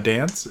a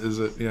dance? Is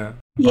it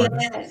bargain?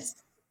 Yes.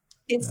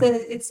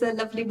 It's a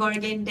lovely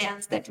bargain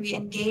dance that we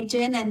engage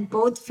in, and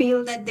both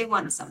feel that they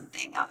want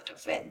something out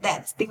of it.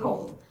 That's the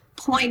whole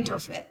point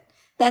of it.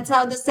 That's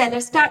how the seller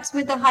starts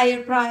with a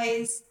higher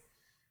price,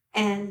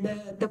 and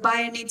the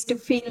buyer needs to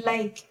feel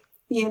like,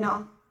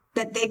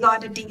 that they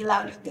got a deal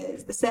out of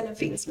this. The seller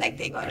feels like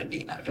they got a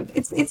deal out of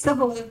it. It's the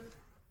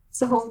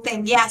whole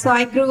thing. Yeah. So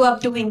I grew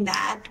up doing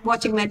that,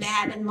 watching my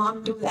dad and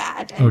mom do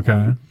that. And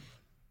Okay.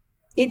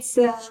 it's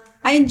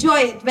I enjoy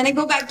it. When I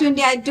go back to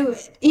India, I do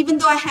it. Even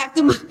though I have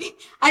the money,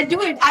 I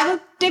do it. I will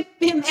tip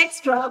him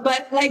extra,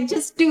 but like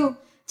just to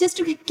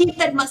keep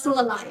that muscle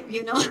alive.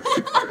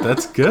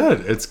 That's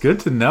good. It's good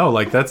to know.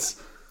 Like,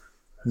 that's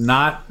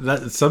not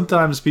that.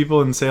 Sometimes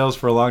people in sales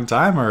for a long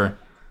time are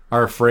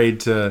afraid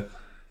to,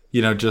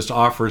 just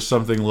offer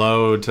something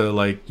low to,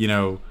 like,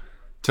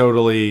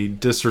 totally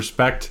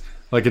disrespect,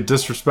 like a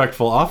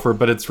disrespectful offer.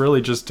 But it's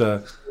really just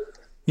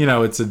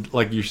it's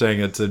like you're saying,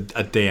 it's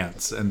a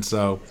dance. And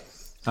so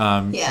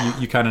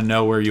you kind of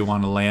know where you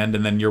want to land,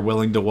 and then you're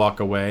willing to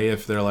walk away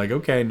if they're like,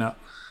 okay, no.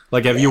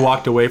 Like, have you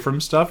walked away from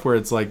stuff where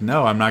it's like,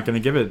 no, I'm not going to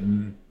give it,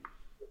 and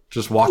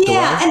just walked away?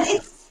 Yeah,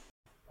 and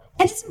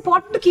it's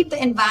important to keep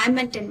the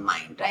environment in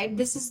mind, right?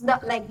 This is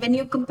like when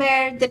you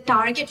compare the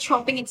Target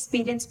shopping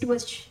experience to a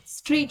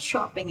street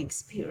shopping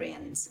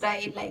experience,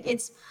 right? Like,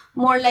 it's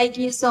more like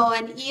you saw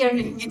an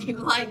earring and you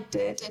liked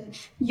it, and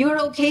you're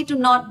okay to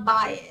not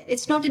buy it.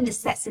 It's not a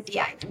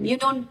necessity item. You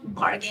don't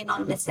bargain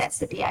on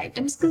necessity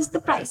items because the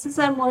prices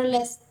are more or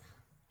less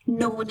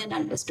known and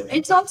understood.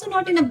 It's also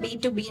not in a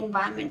B2B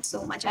environment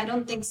so much. I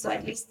don't think so.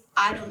 At least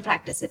I don't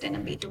practice it in a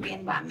B2B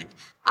environment.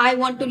 I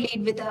want to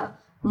lead with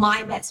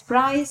my best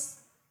price,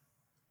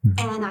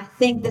 and I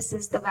think this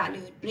is the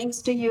value it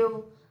brings to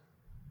you.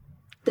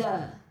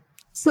 I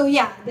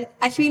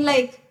feel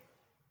like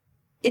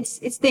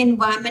it's the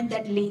environment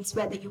that leads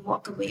whether you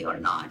walk away or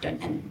not,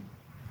 and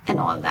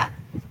all that.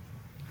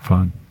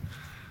 Fun.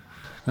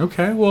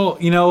 Okay, well,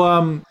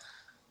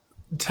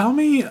 tell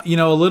me,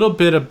 a little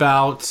bit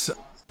about,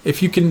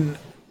 if you can,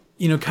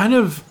 kind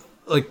of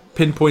like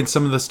pinpoint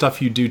some of the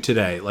stuff you do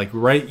today. Like,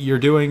 right, you're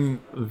doing,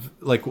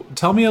 like,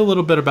 tell me a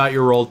little bit about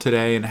your role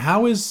today, and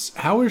how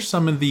are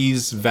some of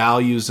these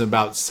values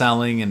about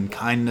selling and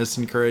kindness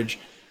and courage,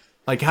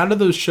 like, how do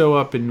those show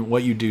up in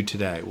what you do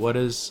today? What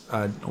is,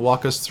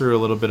 walk us through a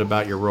little bit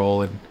about your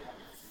role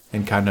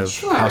and kind of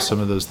how some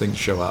of those things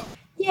show up.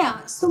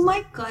 Yeah, so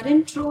my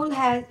current role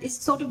is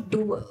sort of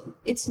dual.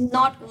 It's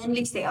not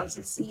only sales,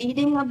 it's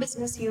leading a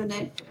business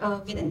unit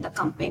within the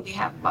company. We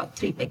have about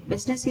 3 big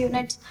business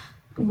units.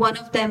 One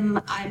of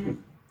them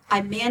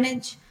I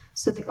manage,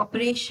 so the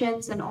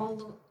operations and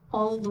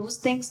all those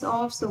things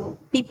off. So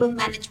people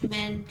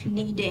management,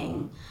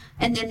 leading,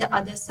 and then the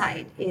other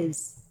side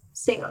is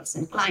sales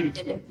and client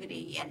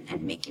delivery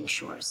and making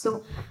sure.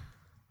 So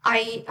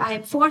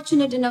I'm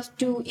fortunate enough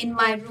in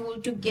my role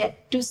to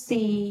get to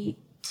see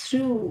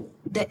through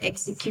the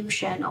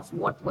execution of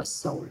what was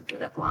sold to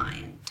the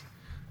client.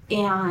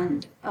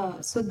 And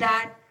so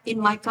that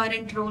in my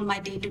current role, my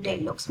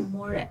day-to-day looks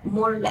more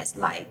or less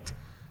like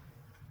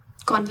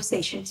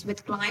conversations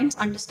with clients,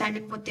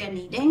 understanding what they're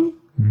needing,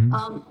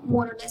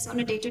 more or less on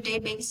a day-to-day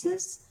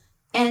basis,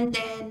 and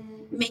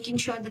then making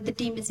sure that the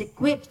team is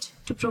equipped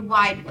to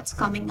provide what's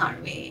coming our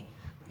way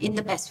in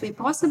the best way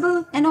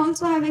possible, and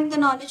also having the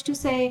knowledge to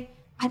say,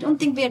 I don't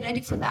think we're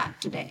ready for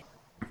that today.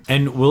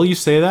 And will you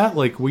say that?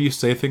 Like, will you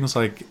say things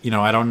like,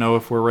 I don't know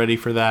if we're ready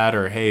for that,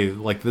 or, hey,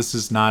 like, this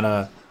is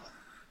not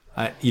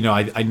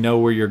I know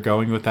where you're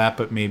going with that,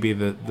 but maybe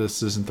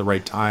this isn't the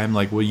right time.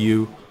 Like, will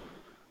you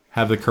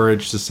have the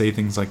courage to say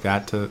things like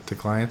that to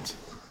clients?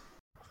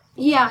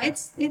 Yeah,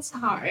 it's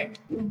hard,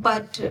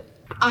 but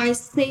I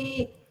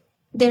say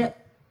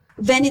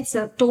when it's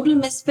a total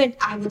misfit,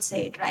 I would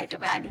say it right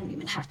away. I don't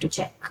even have to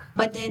check.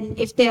 But then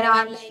if there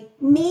are like,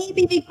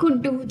 maybe we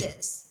could do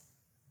this,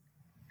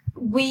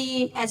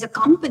 we as a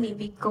company,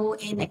 we go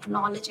in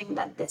acknowledging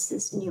that this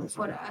is new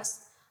for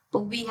us,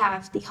 but we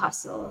have the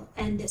hustle,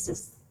 and this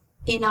is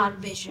in our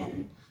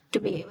vision to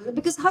be able to,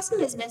 because hustle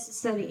is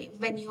necessary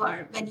when you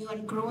are a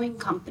growing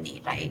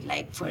company, right?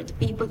 Like, for the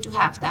people to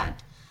have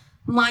that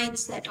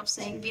mindset of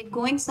saying we're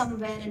going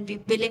somewhere and we're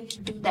willing to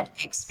do that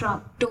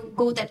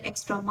go that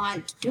extra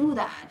mile to do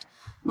that.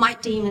 My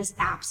team is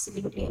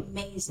absolutely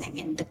amazing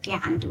in the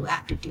can-do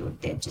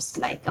attitude. They're just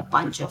like a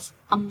bunch of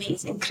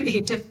amazing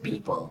creative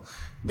people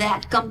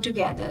that come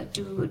together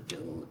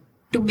to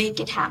make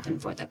it happen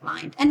for the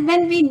client. And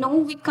when we know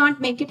we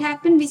can't make it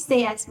happen, we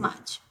say as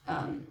much.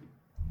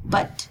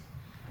 But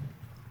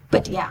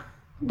But yeah,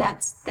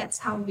 that's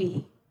how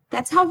we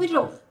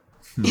roll.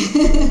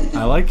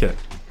 I like it.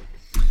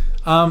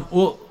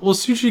 Well,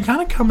 Suchi,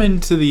 kind of coming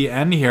to the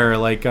end here,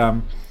 like,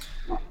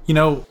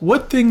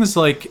 what things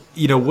like,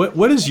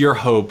 what is your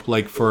hope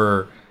like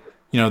for,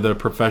 the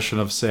profession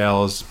of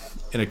sales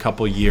in a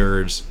couple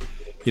years,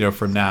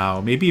 from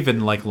now, maybe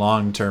even like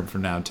long term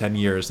from now, 10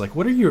 years, like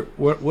what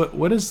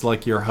is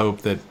like your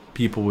hope that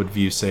people would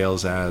view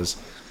sales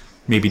as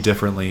maybe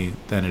differently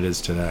than it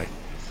is today?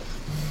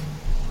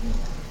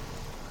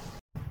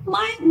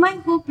 My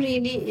hope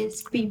really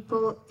is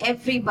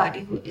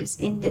everybody who is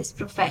in this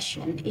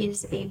profession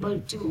is able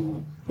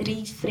to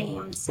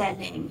reframe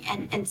selling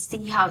and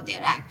see how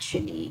they're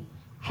actually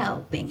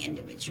helping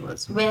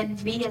individuals. When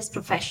we as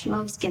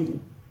professionals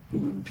can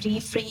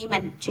reframe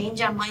and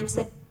change our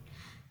mindset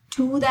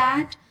to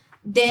that,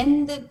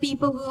 then the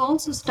people will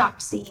also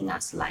start seeing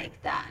us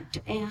like that.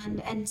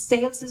 And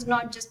sales is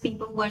not just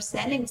people who are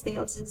selling.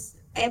 Sales is,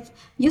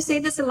 you say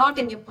this a lot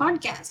in your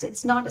podcast,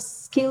 it's not a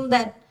skill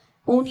that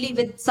only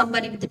with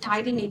somebody with the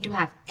title need to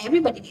have.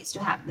 Everybody needs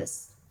to have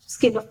this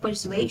skill of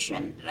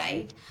persuasion,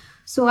 right?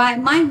 So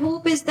my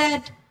hope is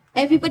that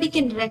everybody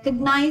can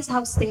recognize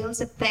how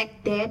sales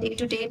affect their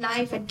day-to-day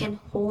life and can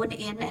hone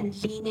in and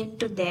lean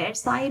into their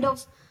side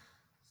of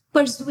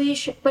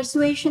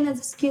persuasion as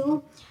a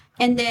skill.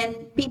 And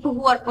then people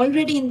who are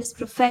already in this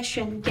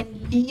profession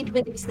can lead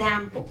with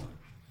example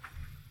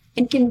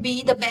and can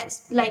be the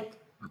best, like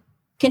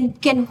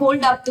can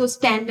hold up those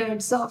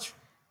standards of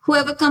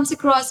whoever comes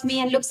across me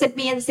and looks at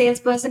me as a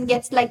salesperson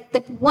gets like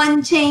that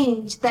one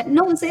change that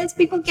no,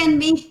 salespeople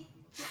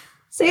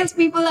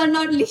are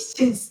not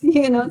leeches,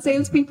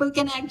 salespeople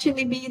can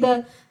actually be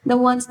the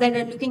ones that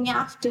are looking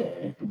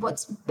after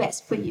what's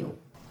best for you.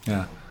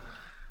 Yeah.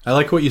 I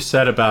like what you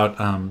said about,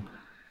 I'm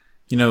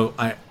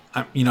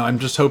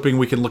just hoping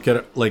we can look at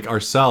it like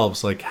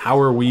ourselves, like how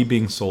are we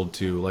being sold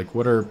to? Like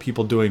what are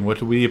people doing? What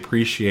do we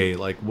appreciate?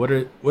 Like what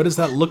does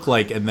that look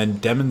like? And then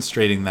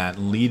demonstrating that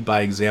and lead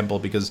by example,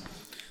 because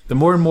the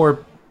more and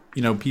more,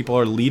 people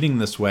are leading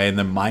this way, and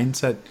the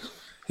mindset,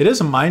 it is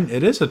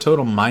a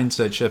total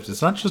mindset shift.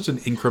 It's not just an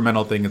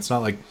incremental thing. It's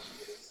not like,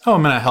 oh,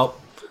 I'm going to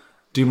help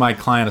do my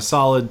client a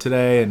solid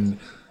today and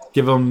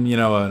give them,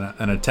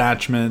 an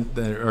attachment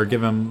or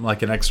give them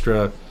like an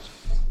extra,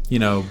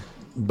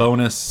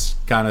 bonus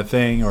kind of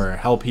thing, or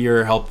help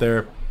here, help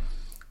there.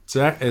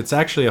 It's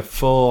actually a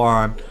full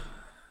on,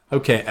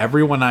 okay,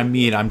 everyone I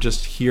meet, I'm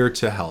just here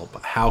to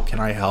help. How can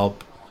I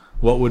help?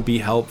 What would be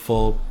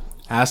helpful?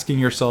 Asking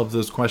yourself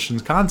those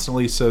questions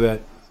constantly so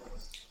that,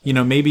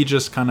 maybe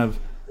just kind of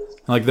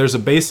like there's a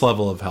base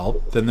level of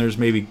help, then there's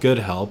maybe good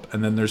help,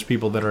 and then there's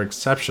people that are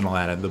exceptional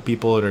at it. The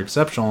people that are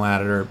exceptional at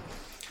it are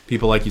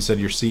people like you said,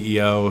 your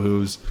CEO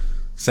who's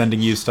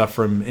sending you stuff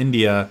from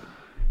India,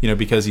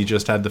 because he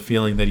just had the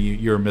feeling that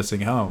you're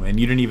missing home, and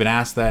you didn't even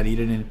ask that.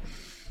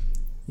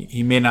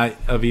 He may not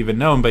have even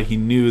known, but he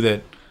knew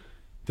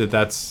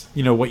that's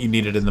what you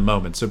needed in the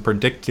moment. So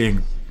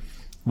predicting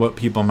what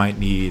people might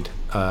need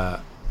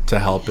to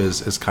help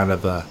is kind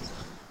of the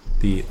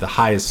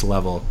highest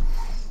level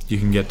you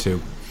can get to.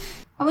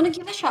 I want to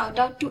give a shout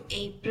out to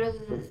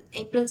April's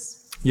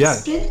Sprints.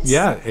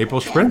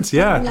 April Sprints.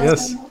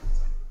 Yes.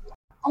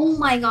 Oh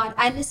my God,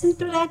 I listened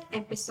to that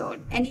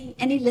episode.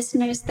 Any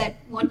listeners that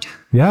want to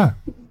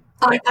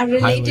are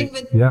relating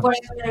with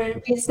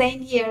whatever we're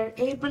saying here,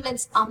 April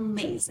is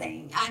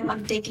amazing.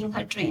 I'm taking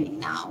her training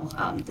now.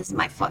 This is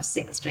my first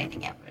sales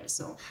training ever.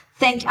 So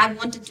I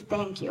wanted to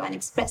thank you and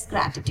express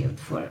gratitude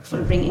for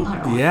bringing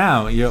her on.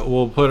 Yeah.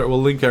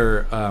 We'll link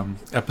our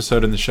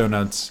episode in the show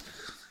notes.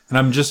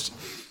 And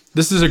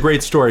this is a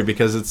great story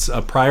because it's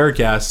a prior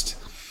guest.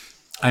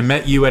 I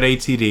met you at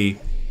ATD.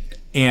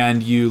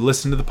 And you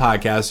listened to the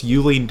podcast,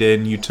 you leaned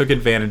in, you took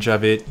advantage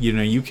of it,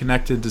 you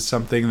connected to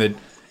something that,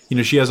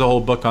 she has a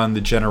whole book on the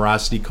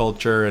generosity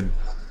culture and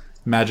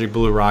Magic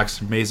Blue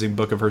Rocks, amazing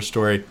book of her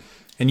story.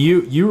 And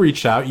you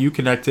reached out, you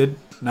connected,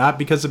 not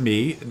because of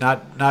me,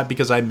 not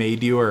because I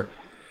made you or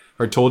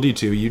told you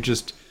to. You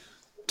just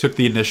took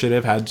the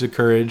initiative, had the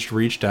courage,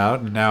 reached out,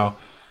 and now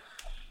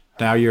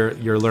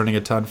you're learning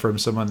a ton from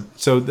someone.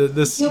 So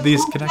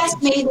these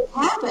connections made it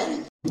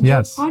happen.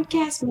 Yes. The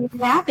podcast made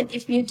it happen.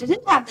 If you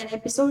didn't have that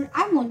episode,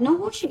 I won't know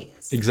who she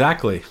is.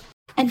 Exactly.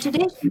 And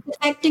today she's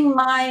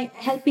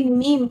helping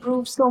me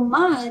improve so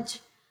much,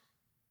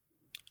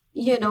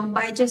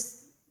 by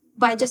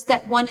just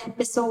that one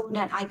episode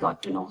that I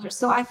got to know her.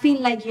 So I feel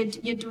like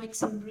you're doing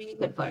some really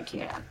good work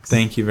here, Alex.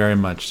 Thank you very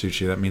much,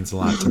 Suchi. That means a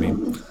lot to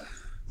me.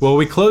 Well,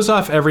 we close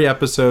off every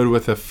episode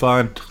with a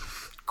fun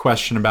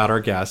question about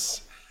our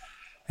guests.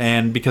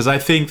 And because I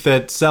think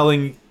that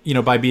selling,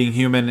 by being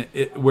human,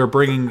 we're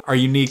bringing our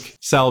unique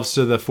selves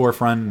to the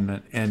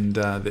forefront and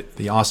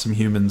the awesome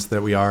humans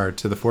that we are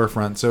to the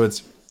forefront. So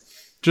it's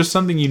just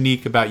something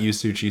unique about you,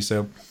 Suchi.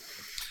 So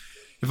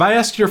if I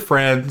asked your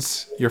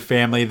friends, your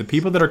family, the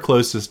people that are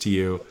closest to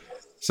you,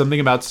 something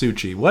about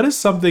Suchi, what is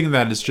something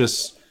that is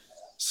just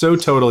so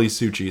totally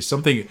Suchi?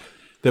 Something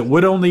that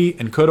would only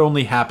and could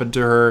only happen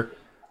to her.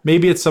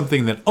 Maybe it's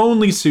something that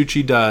only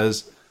Suchi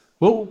does,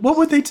 What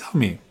would they tell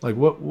me? Like,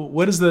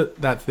 what is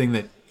that thing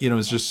that,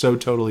 is just so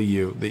totally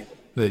you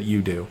that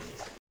you do?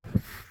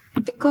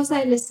 Because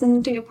I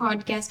listened to your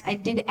podcast, I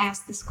did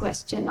ask this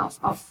question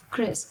of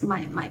Chris,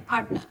 my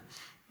partner,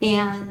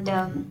 and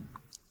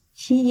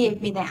he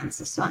gave me the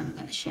answer, so I'm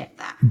going to share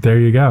that. There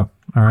you go.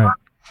 All right.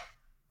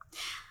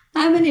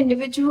 I'm an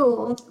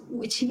individual,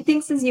 which he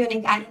thinks is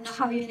unique. I don't know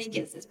how unique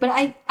is this, but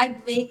I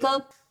wake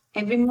up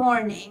every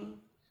morning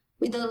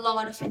with a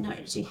lot of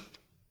energy.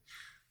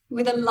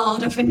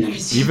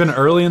 Even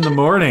early in the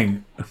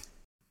morning.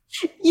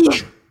 Yeah.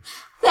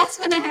 That's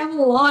when I have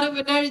a lot of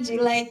energy,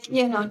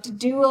 to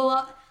do a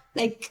lot.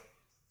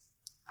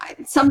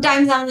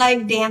 Sometimes I'm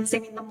like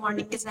dancing in the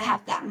morning because I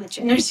have that much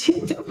energy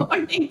in the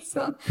morning.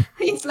 So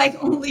it's like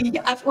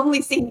I've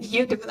only seen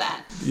you do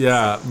that.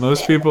 Yeah,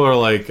 most people are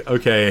like,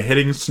 okay,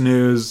 hitting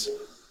snooze,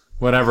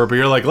 whatever. But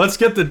you're like, let's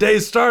get the day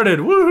started.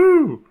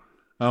 Woohoo!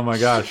 Oh my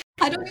gosh.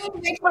 I don't even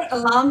wait for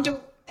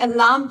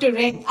alarm to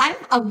ring. I'm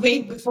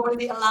awake before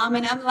the alarm,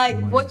 and I'm like,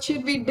 what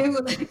should we do?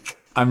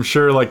 I'm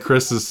sure like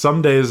Chris is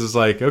some days is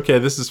like, okay,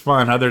 this is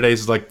fun. Other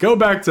days is like, go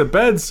back to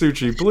bed,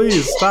 Suchi,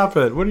 please stop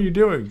it. What are you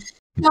doing?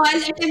 No, I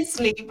let him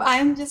sleep.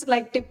 I'm just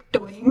like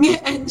tiptoeing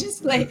and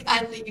just like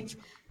I leave.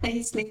 And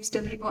he sleeps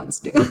till he wants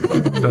to.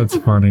 That's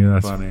funny.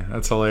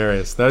 That's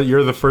hilarious.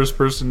 You're the first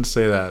person to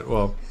say that.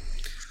 Well,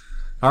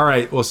 all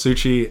right. Well,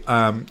 Suchi,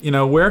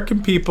 where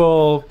can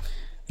people,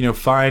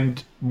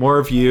 find more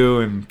of you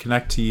and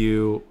connect to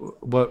you?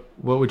 What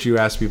would you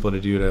ask people to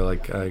do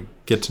to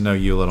get to know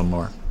you a little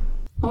more?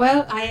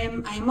 Well, I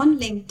am on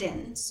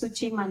LinkedIn,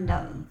 Suchi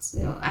Mandal.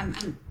 So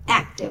I'm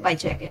active. I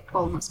check it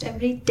almost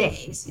every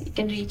day. So you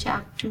can reach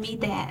out to me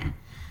there.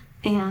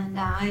 And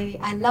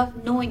I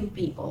love knowing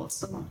people.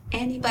 So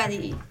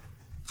anybody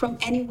from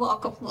any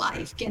walk of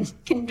life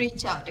can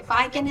reach out. If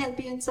I can help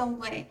you in some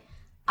way,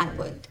 I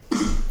would.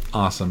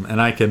 Awesome. And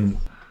I can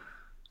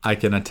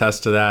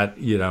attest to that.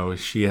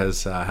 She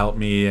has helped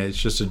me. It's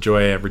just a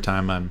joy every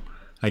time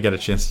I get a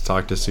chance to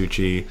talk to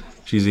Suchi.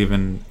 She's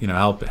even,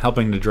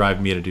 helping to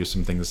drive me to do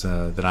some things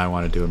that I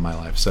want to do in my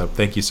life. So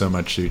thank you so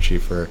much, Suchi,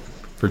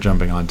 for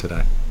jumping on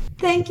today.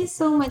 Thank you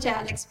so much,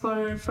 Alex,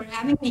 for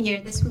having me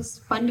here. This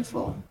was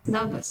wonderful.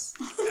 Nervous.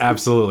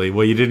 Absolutely.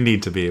 Well, you didn't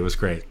need to be. It was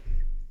great.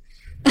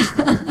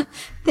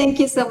 Thank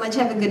you so much.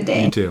 Have a good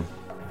day. You too.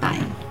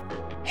 Bye.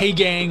 Hey,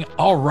 gang.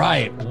 All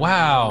right.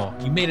 Wow.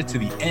 You made it to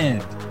the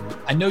end.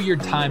 I know your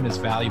time is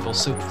valuable,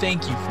 so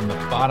thank you from the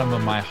bottom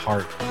of my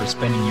heart for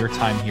spending your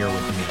time here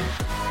with me.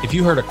 If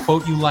you heard a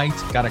quote you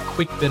liked, got a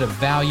quick bit of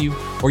value,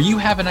 or you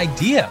have an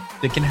idea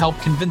that can help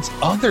convince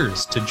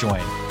others to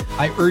join,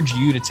 I urge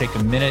you to take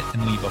a minute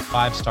and leave a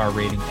 5-star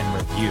rating and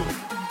review.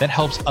 That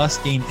helps us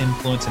gain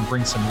influence and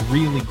bring some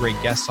really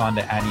great guests on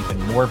to add even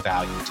more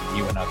value to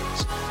you and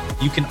others.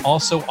 You can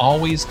also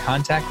always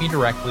contact me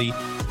directly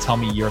to tell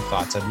me your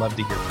thoughts. I'd love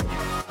to hear from you.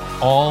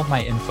 All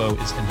my info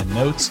is in the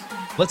notes.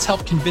 Let's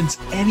help convince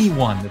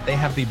anyone that they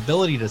have the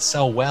ability to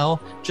sell well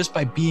just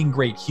by being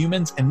great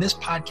humans. And this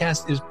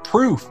podcast is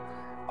proof.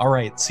 All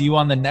right. See you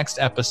on the next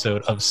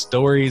episode of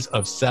Stories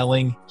of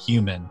Selling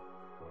Human.